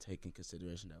didn't take in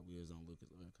consideration that we was on Lucas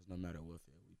Oil because no matter what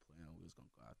field we play on, we was gonna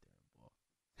go out there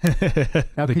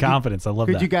and ball. The confidence, I love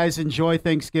that. Could you guys enjoy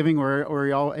Thanksgiving? Or were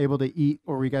y'all able to eat,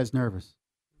 or were you guys nervous?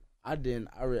 I didn't.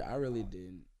 I really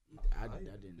didn't. I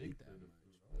didn't eat that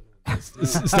much.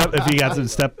 Step, if you got some,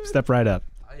 step right up.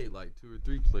 I ate like 2 or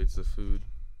 3 plates of food.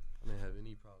 I didn't have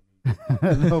any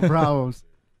problem. No problems.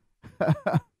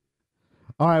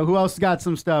 All right, who else got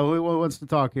some stuff? Who wants to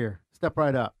talk here? Step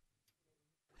right up.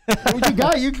 What you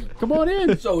got? You come on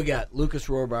in. So we got Lucas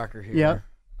Rohrbacher here. Yep.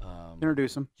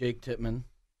 Introduce him. Jake Tippmann,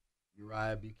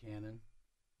 Uriah Buchanan,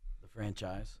 the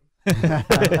franchise.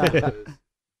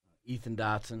 Ethan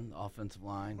Dotson, offensive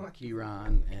line,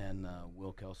 Kieran, and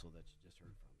Will Kelso that you just heard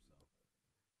from.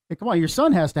 Hey, come on, your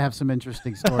son has to have some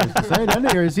interesting stories to say, doesn't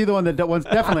he? Or is he the one that wants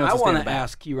definitely? I want to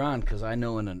ask Kieran because I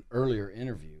know in an earlier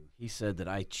interview he said that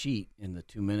I cheat in the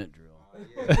 2-minute drill.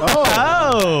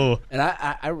 Oh, And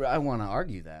I want to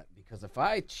argue that because if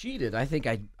I cheated, I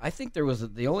think there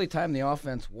was the only time the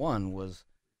offense won was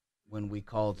when we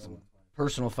called some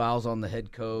personal fouls on the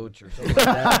head coach or something like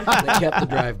that kept the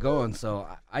drive going. So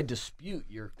I dispute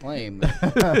your claim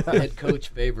that the head coach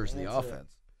favors the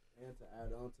offense. And to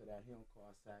add on to that, he don't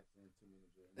call sacks in the 2-minute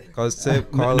drill. Because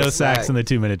Tip call no a sacks sack. in the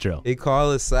 2-minute drill. He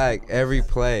call a sack every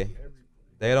play.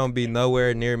 They don't be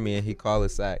nowhere near me, and he call a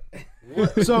sack.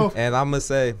 So, And I'm gonna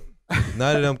say,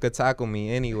 none of them could tackle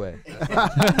me anyway.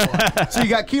 so you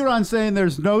got Kieran saying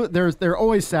they're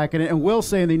always sacking it, and Will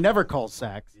saying they never call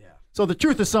sacks. Yeah. So the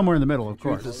truth is somewhere in the middle, of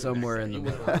course. Truth is somewhere in the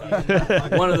middle.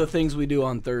 One of the things we do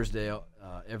on Thursday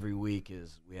every week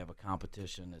is we have a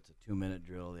competition. It's a 2-minute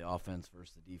drill, the offense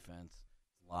versus the defense.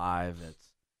 It's live.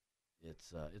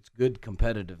 It's good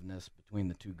competitiveness between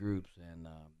the two groups, and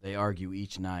they argue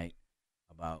each night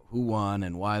about who won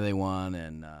and why they won,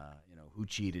 and who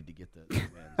cheated to get the win.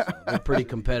 So they're pretty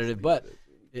competitive, but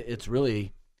it's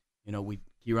really,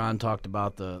 Kieran talked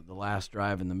about the last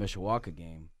drive in the Mishawaka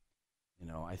game.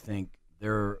 I think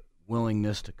their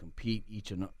willingness to compete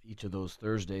each of those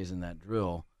Thursdays in that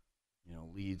drill,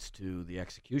 leads to the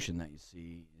execution that you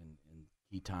see in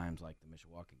key times like the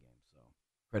Mishawaka game. So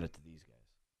credit to these guys.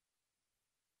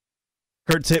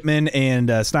 Kurt Tippmann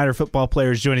and Snyder football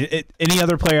players joining. Any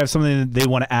other player have something that they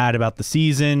want to add about the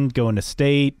season, going to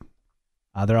state?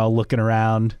 They're all looking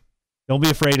around. Don't be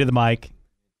afraid of the mic.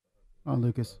 Oh,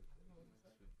 Lucas.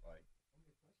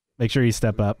 Make sure you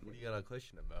step up. What do you got a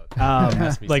question about?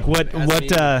 Like what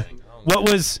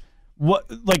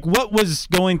was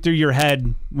going through your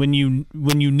head when you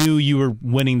knew you were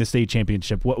winning the state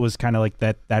championship? What was kind of like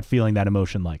that feeling, that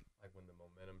emotion like? Like when the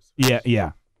momentum switched?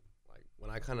 Yeah. Like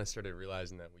when I kind of started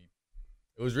realizing that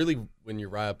it was really when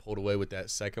Uriah pulled away with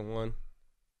that second one.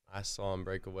 I saw him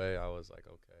break away. I was like,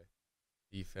 okay,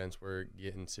 defense, we're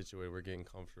getting situated, we're getting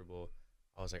comfortable.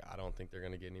 I was like, I don't think they're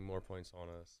going to get any more points on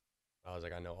us. I was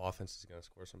like, I know offense is going to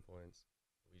score some points.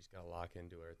 We just got to lock in,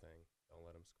 do our thing. Don't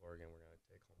let them score again. We're going to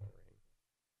take home a ring.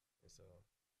 And so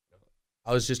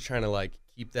I was just trying to,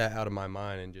 keep that out of my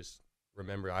mind and just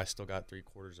remember I still got 3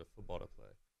 quarters of football to play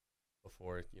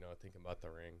before, thinking about the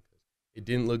ring. 'Cause it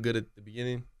didn't look good at the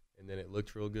beginning, and then it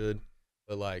looked real good.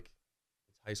 But, it's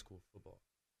high school football.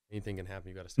 Anything can happen.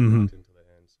 You got to stay locked until the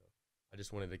end. So I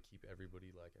just wanted to keep everybody,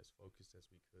 as focused as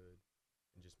we could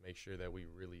and just make sure that we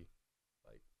really,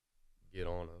 get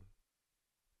on them.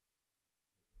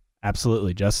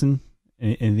 Absolutely. Justin,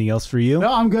 Anything else for you?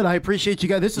 No, I'm good. I appreciate you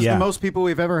guys. This is the most people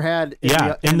we've ever had.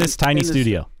 In this tiny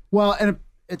studio. Well, and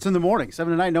it's in the morning,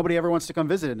 7 to 9. Nobody ever wants to come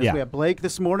visit. And Yeah. we have Blake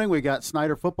this morning. We got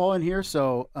Snyder football in here.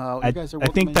 So you guys are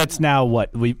welcome. I think that's now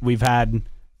what we've had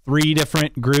 3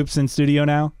 different groups in studio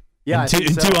now. Yeah, and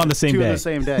two on the same day. 2 on the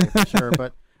same day, for sure.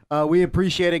 But we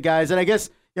appreciate it, guys. And I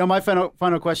guess my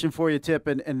final question for you, Tip,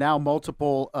 and now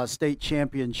multiple state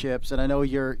championships. And I know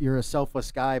you're a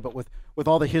selfless guy, but with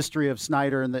all the history of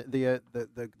Snyder and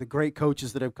the great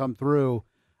coaches that have come through,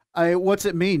 what's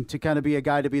it mean to kind of be a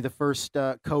guy to be the first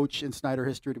coach in Snyder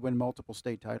history to win multiple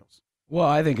state titles? Well,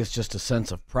 I think it's just a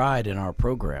sense of pride in our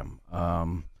program.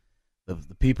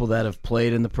 The people that have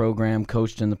played in the program,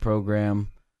 coached in the program,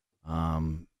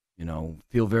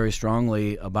 feel very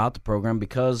strongly about the program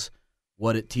because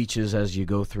what it teaches as you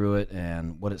go through it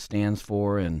and what it stands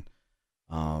for. And,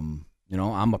 I'm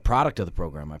a product of the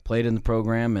program. I played in the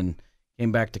program and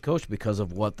came back to coach because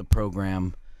of what the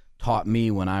program taught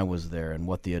me when I was there and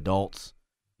what the adults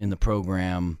in the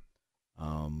program,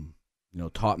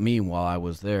 taught me while I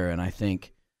was there. And I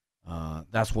think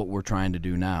that's what we're trying to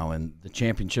do now. And the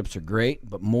championships are great,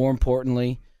 but more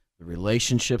importantly, the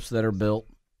relationships that are built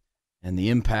and the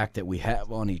impact that we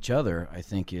have on each other, I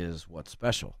think, is what's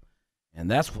special. And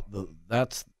that's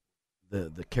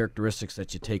the characteristics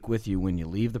that you take with you when you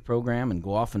leave the program and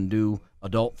go off and do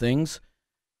adult things.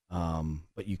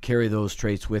 But you carry those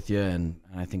traits with you, and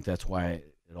I think that's why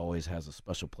it always has a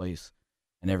special place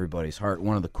in everybody's heart.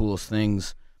 One of the coolest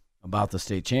things about the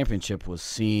state championship was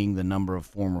seeing the number of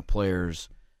former players,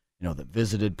 that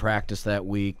visited practice that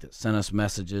week, that sent us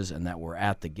messages, and that were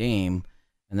at the game,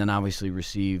 and then obviously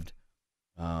received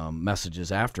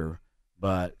messages after.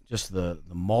 But just the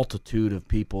multitude of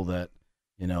people that,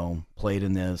 played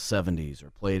in the 70s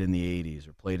or played in the 80s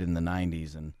or played in the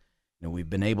 90s, and we've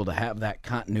been able to have that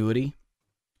continuity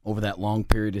over that long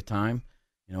period of time,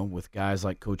 with guys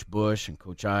like Coach Bush and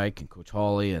Coach Ike and Coach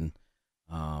Hawley, and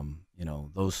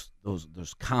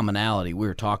those commonality. We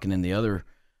were talking in the other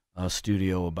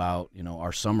studio about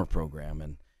our summer program,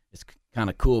 and it's kind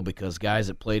of cool because guys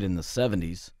that played in the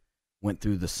 70s went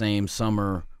through the same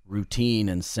summer routine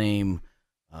and same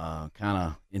kind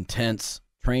of intense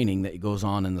training that goes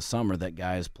on in the summer that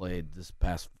guys played this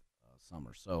past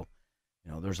summer. So,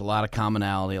 there's a lot of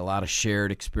commonality, a lot of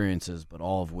shared experiences, but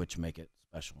all of which make it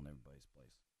special in everybody's place.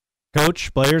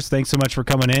 Coach, players, thanks so much for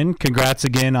coming in. Congrats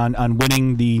again on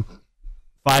winning the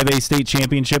 5A state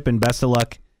championship, and best of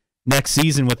luck next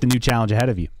season with the new challenge ahead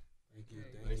of you. Thank you.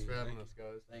 Thanks for having us,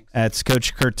 guys. Thanks. That's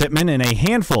Coach Kurt Tippmann and a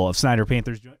handful of Snyder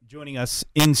Panthers joining us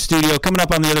in studio. Coming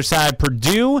up on the other side,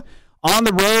 Purdue on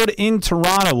the road in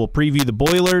Toronto. We'll preview the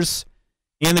Boilers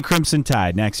and the Crimson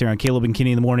Tide next here on Caleb and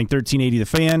Kinney in the morning, 1380 The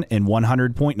Fan and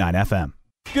 100.9 FM.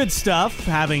 Good stuff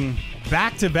having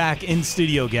back-to-back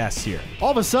in-studio guests here. All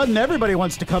of a sudden, everybody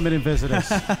wants to come in and visit us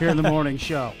here in the morning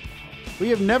show.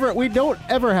 We don't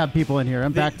ever have people in here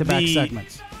in back-to-back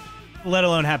segments. Let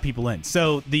alone have people in.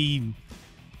 So the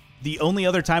only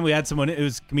other time we had someone, it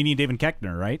was comedian David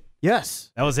Keckner, right?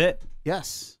 Yes. That was it?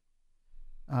 Yes.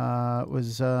 It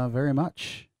was very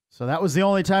much. So that was the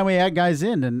only time we had guys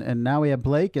in, and now we have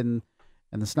Blake and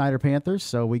the Snyder Panthers.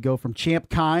 So we go from Champ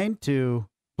Kine to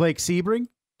Blake Sebring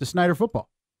to Snyder football.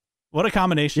 What a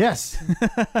combination. Yes.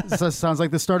 This sounds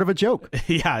like the start of a joke.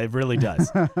 Yeah, it really does.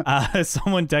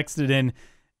 Someone texted in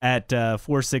at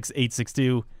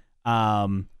 46862.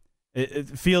 It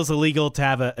feels illegal to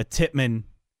have a Tippmann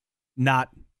not,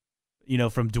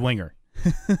 from Dwenger.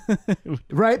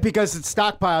 Right, because it's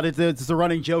stockpiled. It's the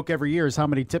running joke every year is how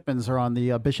many Tippmanns are on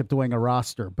the Bishop Dwenger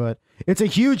roster. But it's a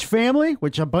huge family,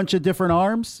 which a bunch of different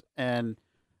arms, and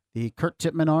the Kurt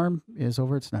Tippmann arm is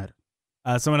over at Snyder.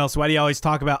 Someone else, why do you always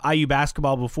talk about IU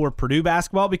basketball before Purdue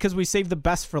basketball? Because we save the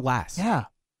best for last. Yeah.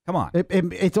 Come on.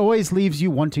 It always leaves you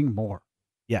wanting more.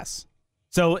 Yes.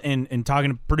 So in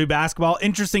talking to Purdue basketball,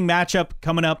 interesting matchup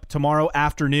coming up tomorrow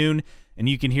afternoon. And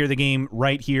you can hear the game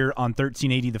right here on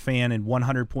 1380 The Fan and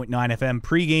 100.9 FM.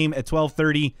 Pregame at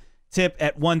 12:30, tip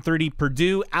at 1:30.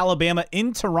 Purdue, Alabama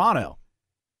in Toronto.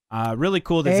 Really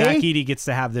cool that Zach Edey gets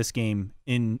to have this game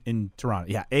in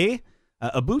Toronto. Yeah,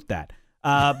 about that.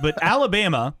 But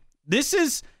Alabama, this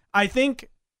is, I think,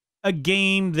 a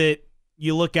game that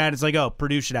you look at, it's like, oh,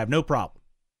 Purdue should have no problem.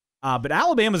 But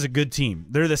Alabama's a good team.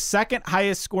 They're the second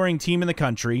highest scoring team in the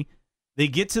country. They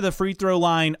get to the free throw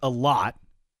line a lot.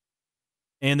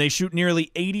 And they shoot nearly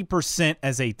 80%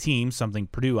 as a team, something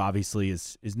Purdue obviously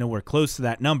is nowhere close to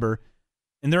that number.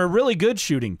 And they're a really good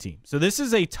shooting team. So this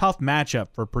is a tough matchup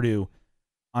for Purdue.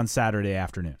 on Saturday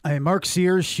afternoon. Mark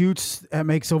Sears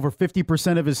makes over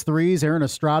 50% of his threes. Aaron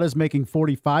Estrada's making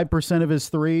 45% of his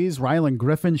threes. Rylan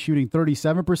Griffin shooting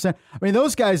 37%. I mean,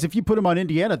 those guys, if you put them on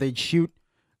Indiana, they'd shoot.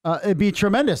 It'd be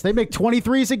tremendous. They make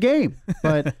 23s a game.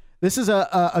 But this is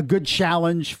a good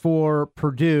challenge for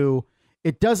Purdue.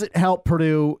 It doesn't help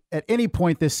Purdue at any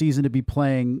point this season to be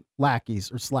playing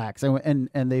lackeys or slacks. And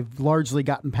they've largely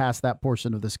gotten past that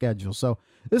portion of the schedule. So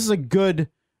this is a good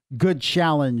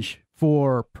challenge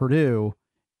for Purdue,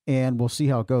 and we'll see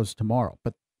how it goes tomorrow.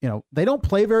 But, they don't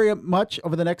play very much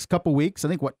over the next couple weeks. I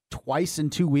think, twice in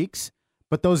 2 weeks.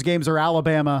 But those games are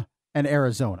Alabama and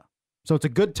Arizona. So it's a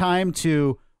good time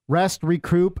to rest,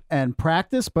 recoup, and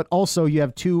practice. But also you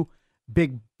have two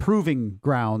big proving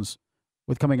grounds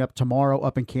with coming up tomorrow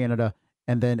up in Canada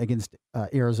and then against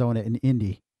Arizona and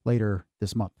Indy later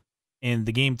this month. And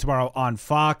the game tomorrow on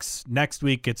Fox. Next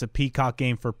week, it's a Peacock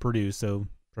game for Purdue, so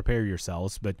prepare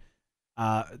yourselves. But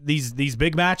these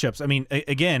big matchups, I mean,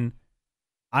 again,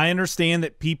 I understand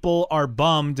that people are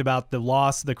bummed about the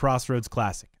loss of the Crossroads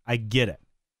Classic. I get it.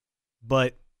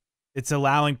 But it's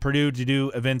allowing Purdue to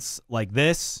do events like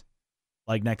this,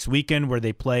 like next weekend where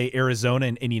they play Arizona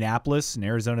and Indianapolis, and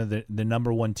Arizona the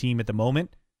number one team at the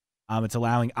moment. It's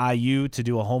allowing IU to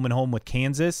do a home-and-home with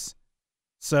Kansas.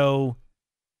 So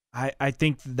I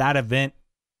think that event,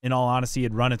 in all honesty,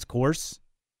 had run its course.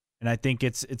 And I think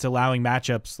it's allowing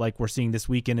matchups like we're seeing this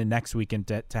weekend and next weekend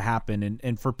to happen.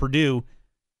 And for Purdue,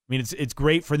 I mean, it's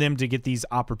great for them to get these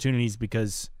opportunities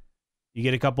because you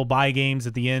get a couple bye games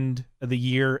at the end of the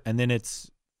year, and then it's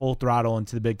full throttle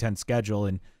into the Big Ten schedule.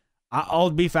 And I'll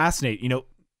be fascinated.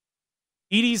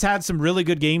 Edey's had some really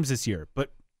good games this year,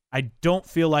 but I don't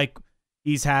feel like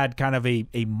he's had kind of a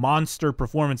monster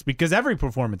performance because every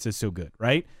performance is so good,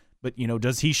 right? But,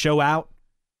 does he show out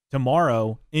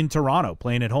tomorrow in Toronto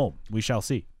playing at home? We shall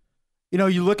see.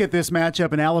 You look at this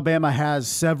matchup, and Alabama has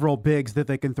several bigs that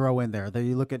they can throw in there.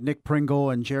 You look at Nick Pringle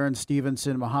and Jaron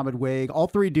Stevenson, Muhammad Wade, all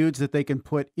three dudes that they can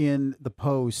put in the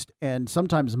post and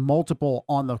sometimes multiple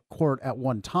on the court at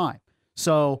one time.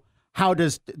 So how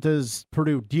does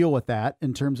Purdue deal with that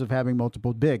in terms of having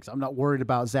multiple bigs? I'm not worried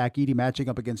about Zach Edey matching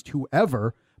up against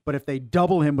whoever, but if they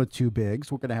double him with two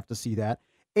bigs, we're going to have to see that.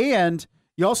 And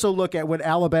you also look at when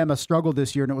Alabama struggled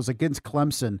this year, and it was against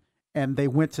Clemson, and they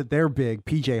went to their big,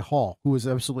 P.J. Hall, who was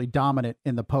absolutely dominant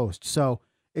in the post. So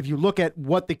if you look at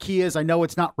what the key is, I know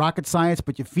it's not rocket science,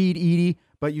 but you feed Edey,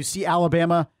 but you see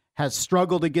Alabama has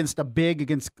struggled against a big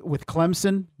with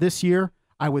Clemson this year.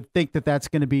 I would think that that's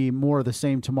going to be more of the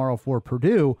same tomorrow for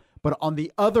Purdue. But on the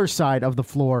other side of the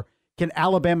floor, can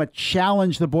Alabama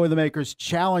challenge the Boilermakers,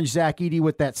 challenge Zach Edey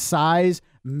with that size,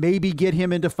 maybe get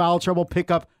him into foul trouble,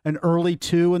 pick up an early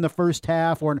 2 in the first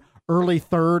half or an early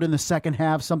 3rd in the second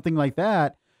half, something like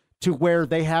that, to where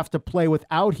they have to play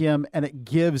without him, and it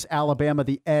gives Alabama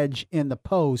the edge in the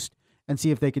post and see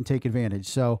if they can take advantage.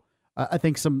 So I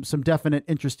think some definite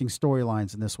interesting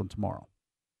storylines in this one tomorrow.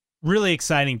 Really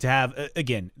exciting to have,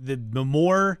 again, the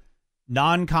more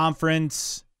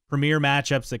non-conference premier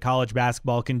matchups that college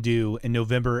basketball can do in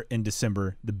November and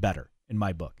December, the better, in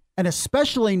my book. And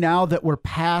especially now that we're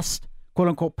past,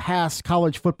 quote-unquote, past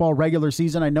college football regular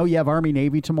season. I know you have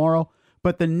Army-Navy tomorrow,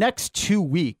 but the next 2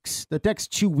 weeks, the next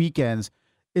 2 weekends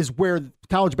is where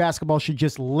college basketball should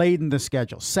just laden the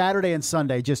schedule. Saturday and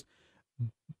Sunday, just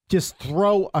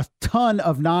throw a ton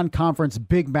of non-conference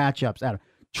big matchups at them.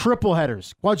 Triple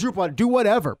headers, quadruple headers, do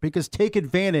whatever, because take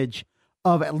advantage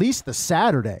of at least the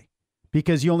Saturday,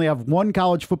 because you only have one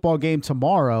college football game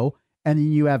tomorrow, and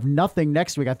then you have nothing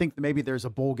next week. I think maybe there's a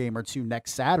bowl game or two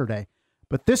next Saturday.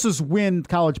 But this is when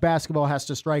college basketball has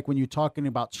to strike when you're talking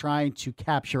about trying to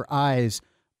capture eyes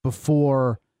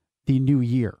before the new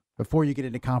year, before you get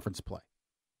into conference play.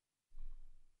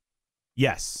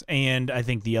 Yes, and I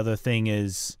think the other thing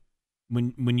is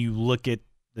when you look at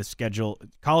the schedule,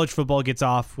 college football gets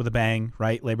off with a bang,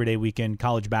 right? Labor Day weekend,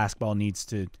 college basketball needs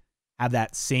to have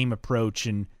that same approach,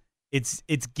 and it's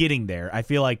getting there. I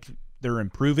feel like they're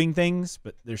improving things,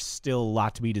 but there's still a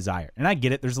lot to be desired. And I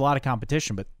get it. There's a lot of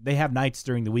competition, but they have nights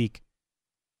during the week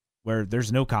where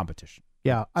there's no competition.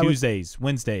 Yeah.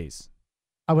 Wednesdays.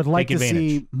 I would like to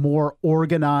see more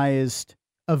organized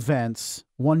events,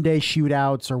 one-day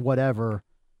shootouts or whatever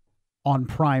on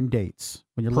prime dates.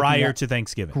 When you're prior to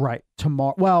Thanksgiving. Right.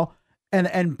 Tomorrow. Well,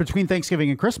 and between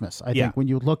Thanksgiving and Christmas, I think when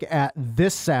you look at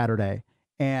this Saturday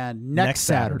and next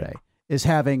Saturday is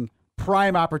having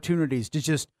prime opportunities to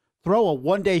just throw a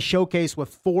one-day showcase with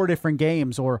 4 different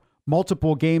games or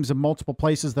multiple games in multiple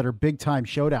places that are big-time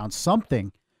showdowns,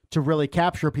 something to really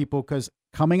capture people, because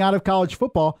coming out of college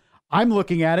football, I'm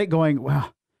looking at it going,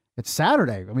 well, it's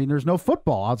Saturday. I mean, there's no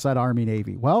football outside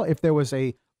Army-Navy. Well, if there was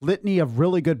a litany of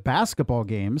really good basketball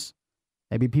games,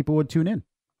 maybe people would tune in.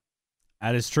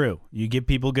 That is true. You give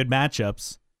people good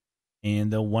matchups,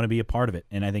 and they'll want to be a part of it.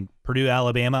 And I think Purdue,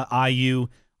 Alabama, IU,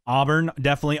 Auburn,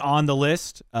 definitely on the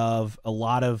list of a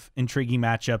lot of intriguing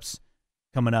matchups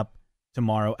coming up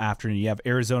tomorrow afternoon. You have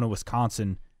Arizona,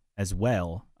 Wisconsin as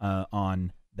well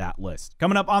on that list.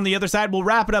 Coming up on the other side, we'll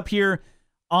wrap it up here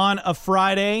on a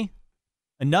Friday.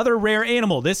 Another rare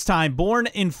animal, this time born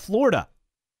in Florida.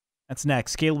 That's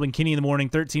next. Caleb and Kenny in the morning,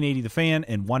 1380 The Fan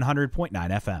and 100.9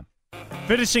 FM.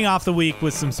 Finishing off the week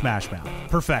with some Smash Mouth.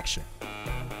 Perfection.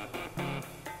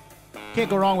 Can't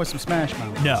go wrong with some Smash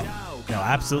Mouth. No,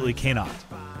 absolutely cannot.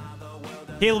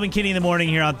 Caleb and Kenny in the morning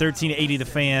here on 1380 The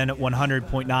Fan,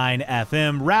 100.9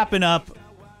 FM. Wrapping up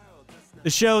the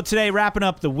show today, wrapping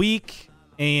up the week,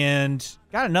 and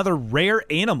got another rare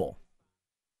animal.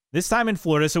 This time in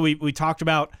Florida. So we talked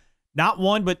about not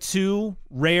one, but two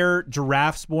rare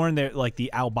giraffes born. They're like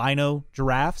the albino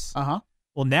giraffes. Uh-huh.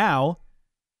 Well, now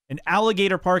an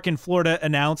alligator park in Florida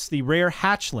announced the rare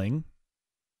hatchling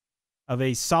of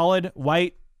a solid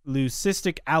white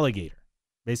leucistic alligator.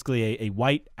 Basically a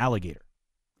white alligator.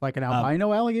 Like an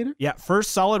albino alligator? Yeah,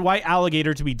 first solid white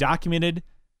alligator to be documented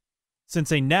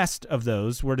since a nest of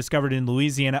those were discovered in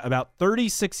Louisiana about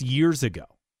 36 years ago.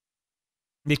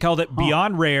 They called it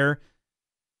Beyond Rare,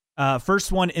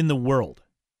 first one in the world.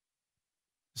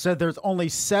 Said there's only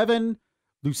 7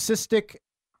 leucistic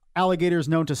alligators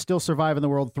known to still survive in the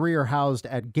world. 3 are housed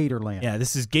at Gatorland. Yeah,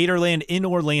 this is Gatorland in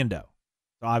Orlando.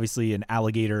 So obviously an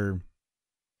alligator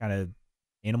kind of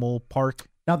animal park.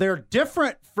 Now, they're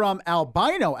different from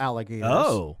albino alligators.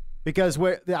 Oh. Because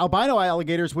the albino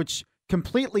alligators, which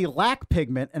completely lack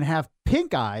pigment and have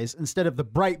pink eyes instead of the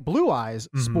bright blue eyes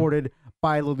sported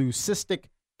by the leucistic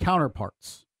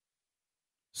counterparts.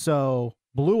 So,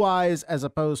 blue eyes as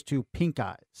opposed to pink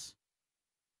eyes.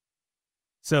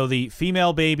 So, the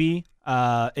female baby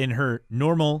and her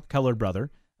normal colored brother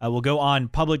will go on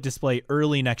public display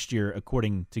early next year,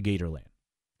 according to Gatorland.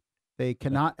 They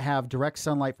cannot have direct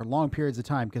sunlight for long periods of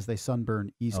time because they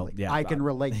sunburn easily. Oh, yeah, I can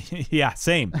relate. Yeah,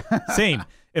 same.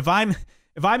 If I'm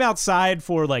outside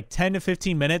for like 10 to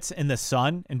 15 minutes in the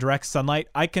sun in direct sunlight,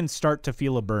 I can start to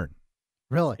feel a burn.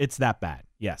 Really? It's that bad.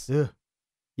 Yes. Ugh.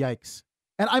 Yikes.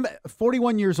 And I'm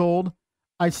 41 years old.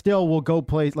 I still will go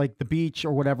play like the beach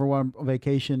or whatever when I'm on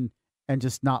vacation and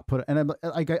just not put it. And I'm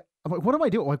like, what am I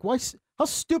doing? Like, why? How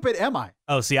stupid am I?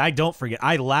 Oh, see, I don't forget.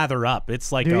 I lather up.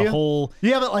 It's like whole.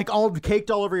 You have it like all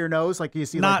caked all over your nose, like you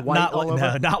see like white all over.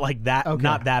 No, not like that. Okay.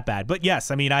 Not that bad. But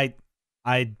yes, I mean, I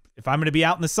if I'm going to be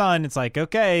out in the sun, it's like,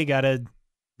 okay, gotta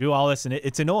do all this, and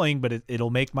it's annoying, but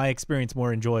it'll make my experience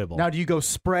more enjoyable. Now, do you go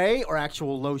spray or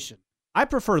actual lotion? I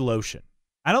prefer lotion.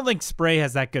 I don't think spray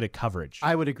has that good a coverage.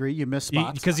 I would agree. You miss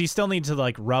spots because you still need to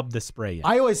like rub the spray in.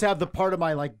 I always have the part of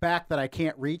my like back that I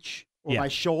can't reach. Or my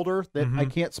shoulder that I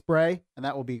can't spray, and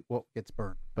that will be what gets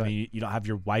burned. But I mean, you don't have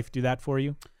your wife do that for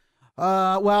you?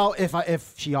 Well,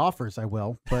 if she offers, I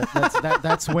will. But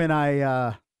that's when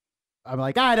I'm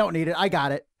like, I don't need it. I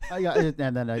got it.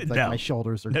 And then my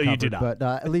shoulders are covered. You do not. But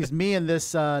at least me and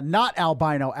this not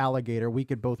albino alligator, we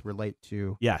could both relate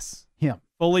to. Yes, him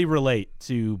fully relate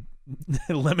to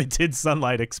limited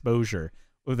sunlight exposure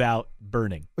without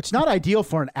burning. It's not ideal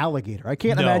for an alligator. I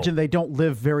can't imagine they don't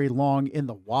live very long in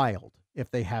the wild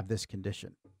if they have this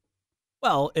condition.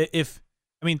 Well,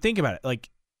 think about it. Like,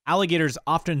 alligators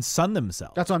often sun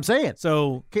themselves. That's what I'm saying.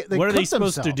 So what are they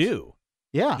supposed to do?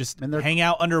 Yeah. Just hang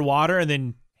out underwater and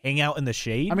then hang out in the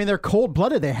shade? I mean, they're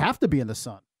cold-blooded. They have to be in the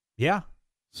sun. Yeah,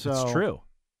 that's true.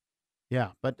 Yeah,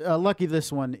 but lucky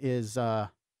this one is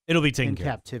it'll be taken in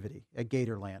captivity at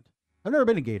Gatorland. I've never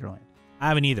been to Gatorland. I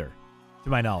haven't either, to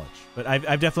my knowledge. But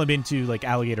I've definitely been to like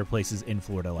alligator places in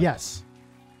Florida. Yes,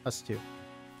 us too.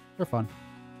 They're fun.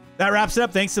 That wraps it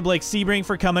up. Thanks to Blake Sebring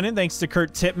for coming in. Thanks to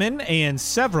Kurt Tippmann and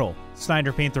several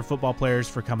Snyder Panther football players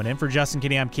for coming in. For Justin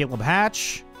Kinney, I'm Caleb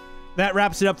Hatch. That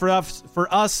wraps it up for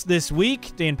us this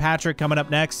week. Dan Patrick coming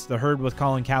up next. The Herd with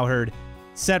Colin Cowherd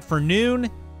set for noon.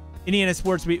 Indiana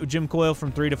Sports Beat with Jim Coyle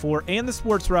from 3 to 4. And the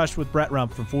Sports Rush with Brett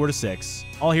Rump from 4 to 6.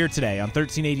 All here today on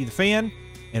 1380 The Fan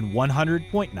and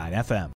 100.9 FM.